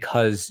design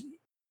because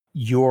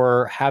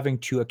you're having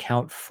to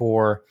account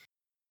for,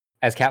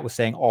 as Kat was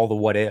saying, all the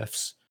what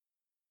ifs,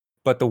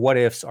 but the what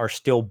ifs are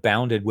still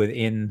bounded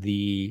within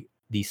the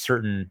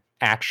certain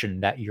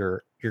action that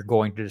you're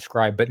going to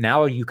describe. But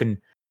now you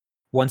can,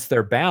 once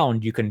they're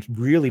bound, you can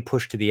really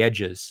push to the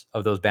edges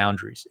of those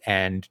boundaries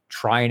and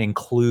try and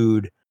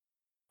include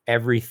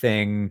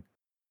everything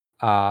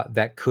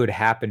that could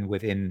happen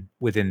within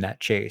that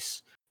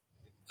chase.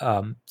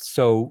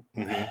 So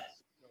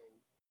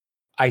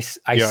I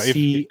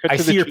see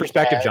your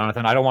perspective,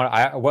 Jonathan. I don't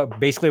want.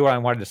 Basically what I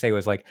wanted to say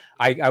was like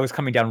I was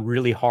coming down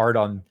really hard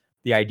on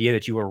the idea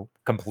that you were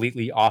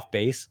completely off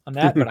base on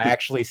that, but I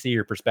actually see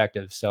your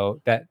perspective.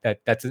 So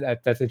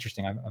that's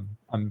interesting.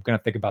 I'm going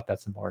to think about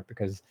that some more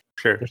because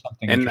there's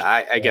something. And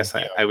I guess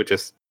I would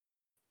just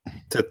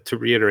to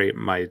reiterate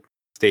my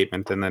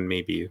statement and then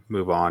maybe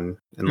move on,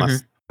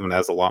 unless someone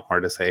has a lot more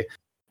to say,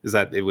 is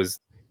that it was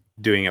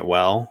doing it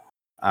well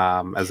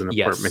as an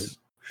apartment,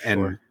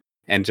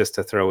 and just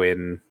to throw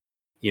in,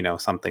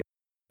 something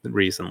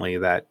recently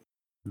that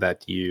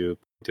you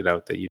pointed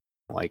out that you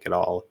don't like at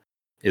all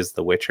is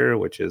The Witcher,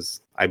 which is,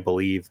 I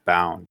believe,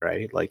 bound,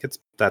 right? Like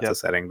that's a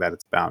setting that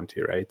it's bound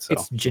to, right? So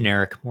it's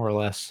generic, more or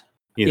less.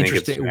 You think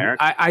it's generic?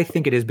 I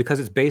think it is because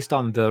it's based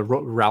on the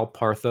Ral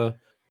Partha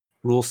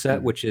rule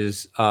set, which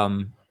is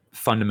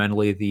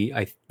fundamentally the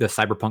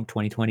Cyberpunk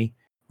 2020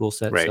 rule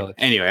set. Right. So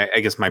anyway, I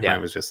guess my point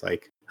was just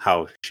like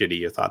how shitty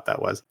you thought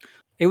that was.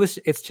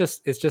 It's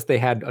just they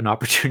had an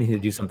opportunity to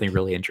do something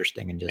really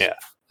interesting and just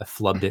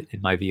flubbed it,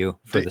 in my view,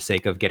 for the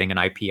sake of getting an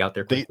IP out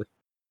there quickly.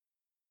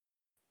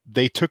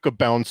 They took a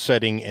bound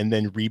setting and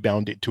then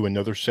rebound it to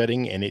another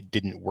setting, and it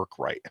didn't work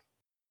right.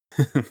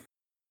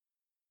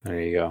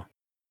 There you go.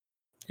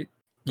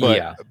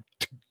 But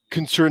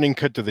concerning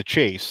cut to the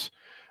chase,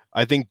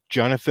 I think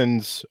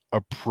Jonathan's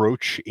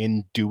approach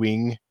in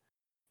doing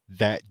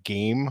that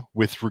game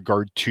with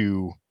regard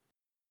to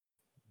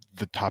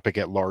the topic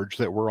at large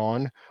that we're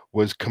on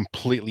was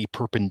completely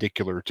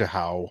perpendicular to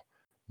how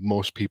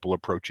most people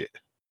approach it.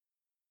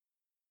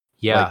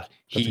 Yeah, Like,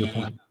 that's a good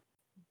point.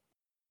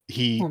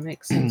 He Well, it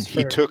makes sense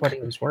he for took what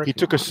he was working he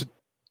took on.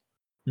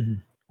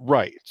 Mhm.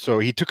 right. So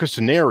he took a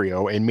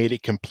scenario and made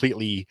it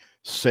completely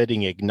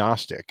setting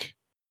agnostic,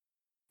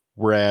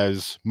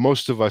 whereas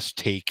most of us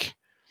take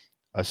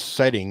a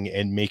setting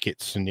and make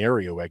it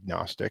scenario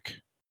agnostic.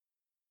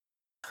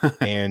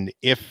 And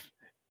if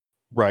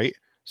right,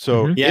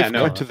 so Mhm. Yeah, if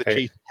no, cut to the fair.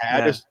 chase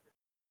had Yeah.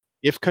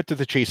 if cut to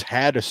the chase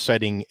had a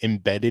setting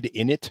embedded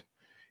in it,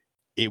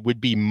 it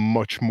would be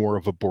much more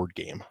of a board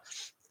game.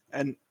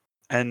 And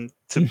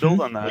to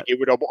build on that, Like it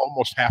would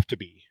almost have to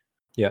be.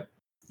 yeah,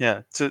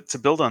 to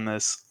build on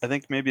this, I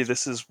think maybe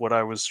this is what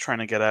I was trying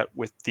to get at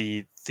with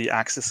the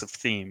axis of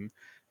theme,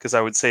 because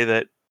I would say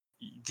that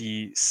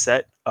the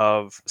set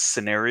of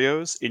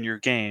scenarios in your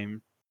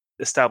game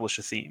establish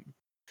a theme,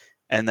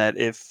 and that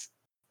if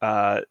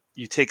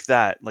you take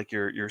that, like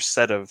your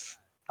set of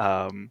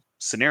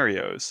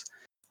scenarios,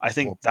 I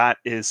think Well, that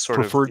is sort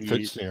of Preferred the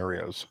fit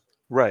scenarios.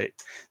 right,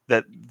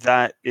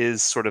 that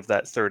is sort of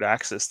that third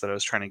axis that I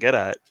was trying to get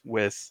at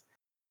with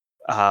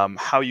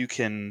how you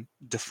can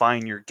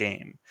define your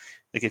game.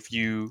 Like if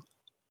you,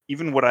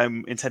 even what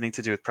I'm intending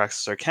to do with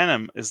Praxis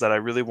Arcanum is that I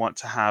really want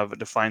to have a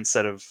defined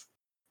set of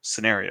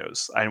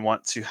scenarios. I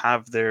want to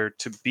have there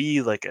to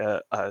be like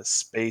a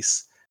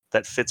space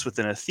that fits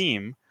within a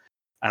theme.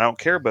 I don't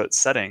care about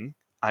setting.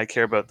 I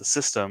care about the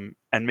system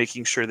and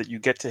making sure that you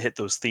get to hit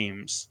those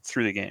themes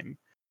through the game.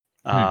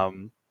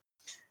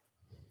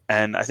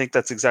 And I think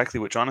that's exactly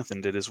what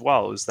Jonathan did as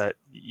well, is that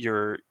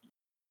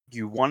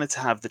you wanted to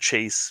have the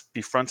chase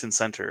be front and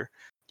center.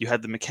 You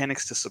had the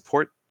mechanics to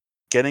support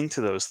getting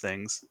to those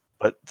things,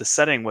 but the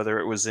setting, whether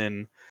it was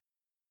in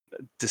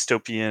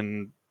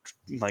dystopian,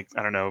 like,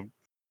 I don't know,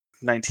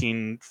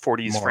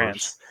 1940s Mars.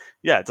 France,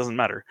 yeah, it doesn't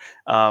matter.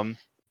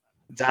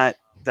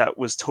 That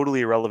was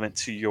totally irrelevant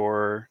to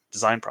your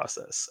design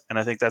process. And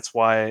I think that's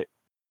why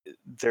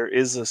there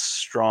is a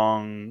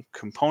strong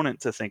component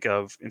to think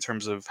of in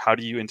terms of how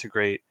do you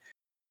integrate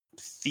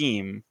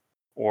theme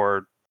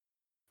or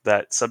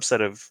that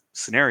subset of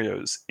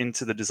scenarios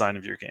into the design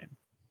of your game.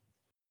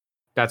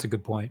 That's a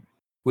good point.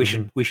 We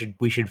should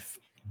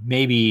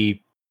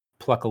maybe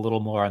pluck a little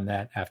more on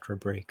that after a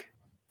break.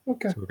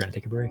 Okay. So we're going to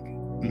take a break.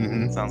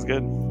 Mm-hmm. Sounds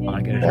good. I'm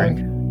going to get a Fine. drink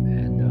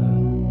and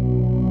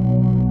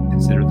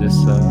consider this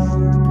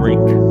break.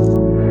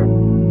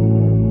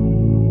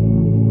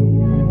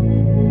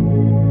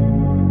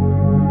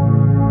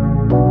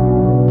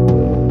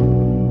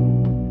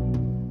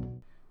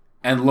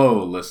 And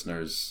lo,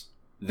 listeners,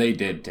 they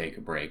did take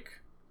a break.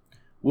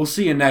 We'll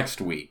see you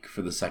next week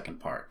for the second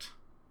part.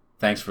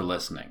 Thanks for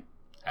listening.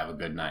 Have a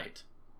good night.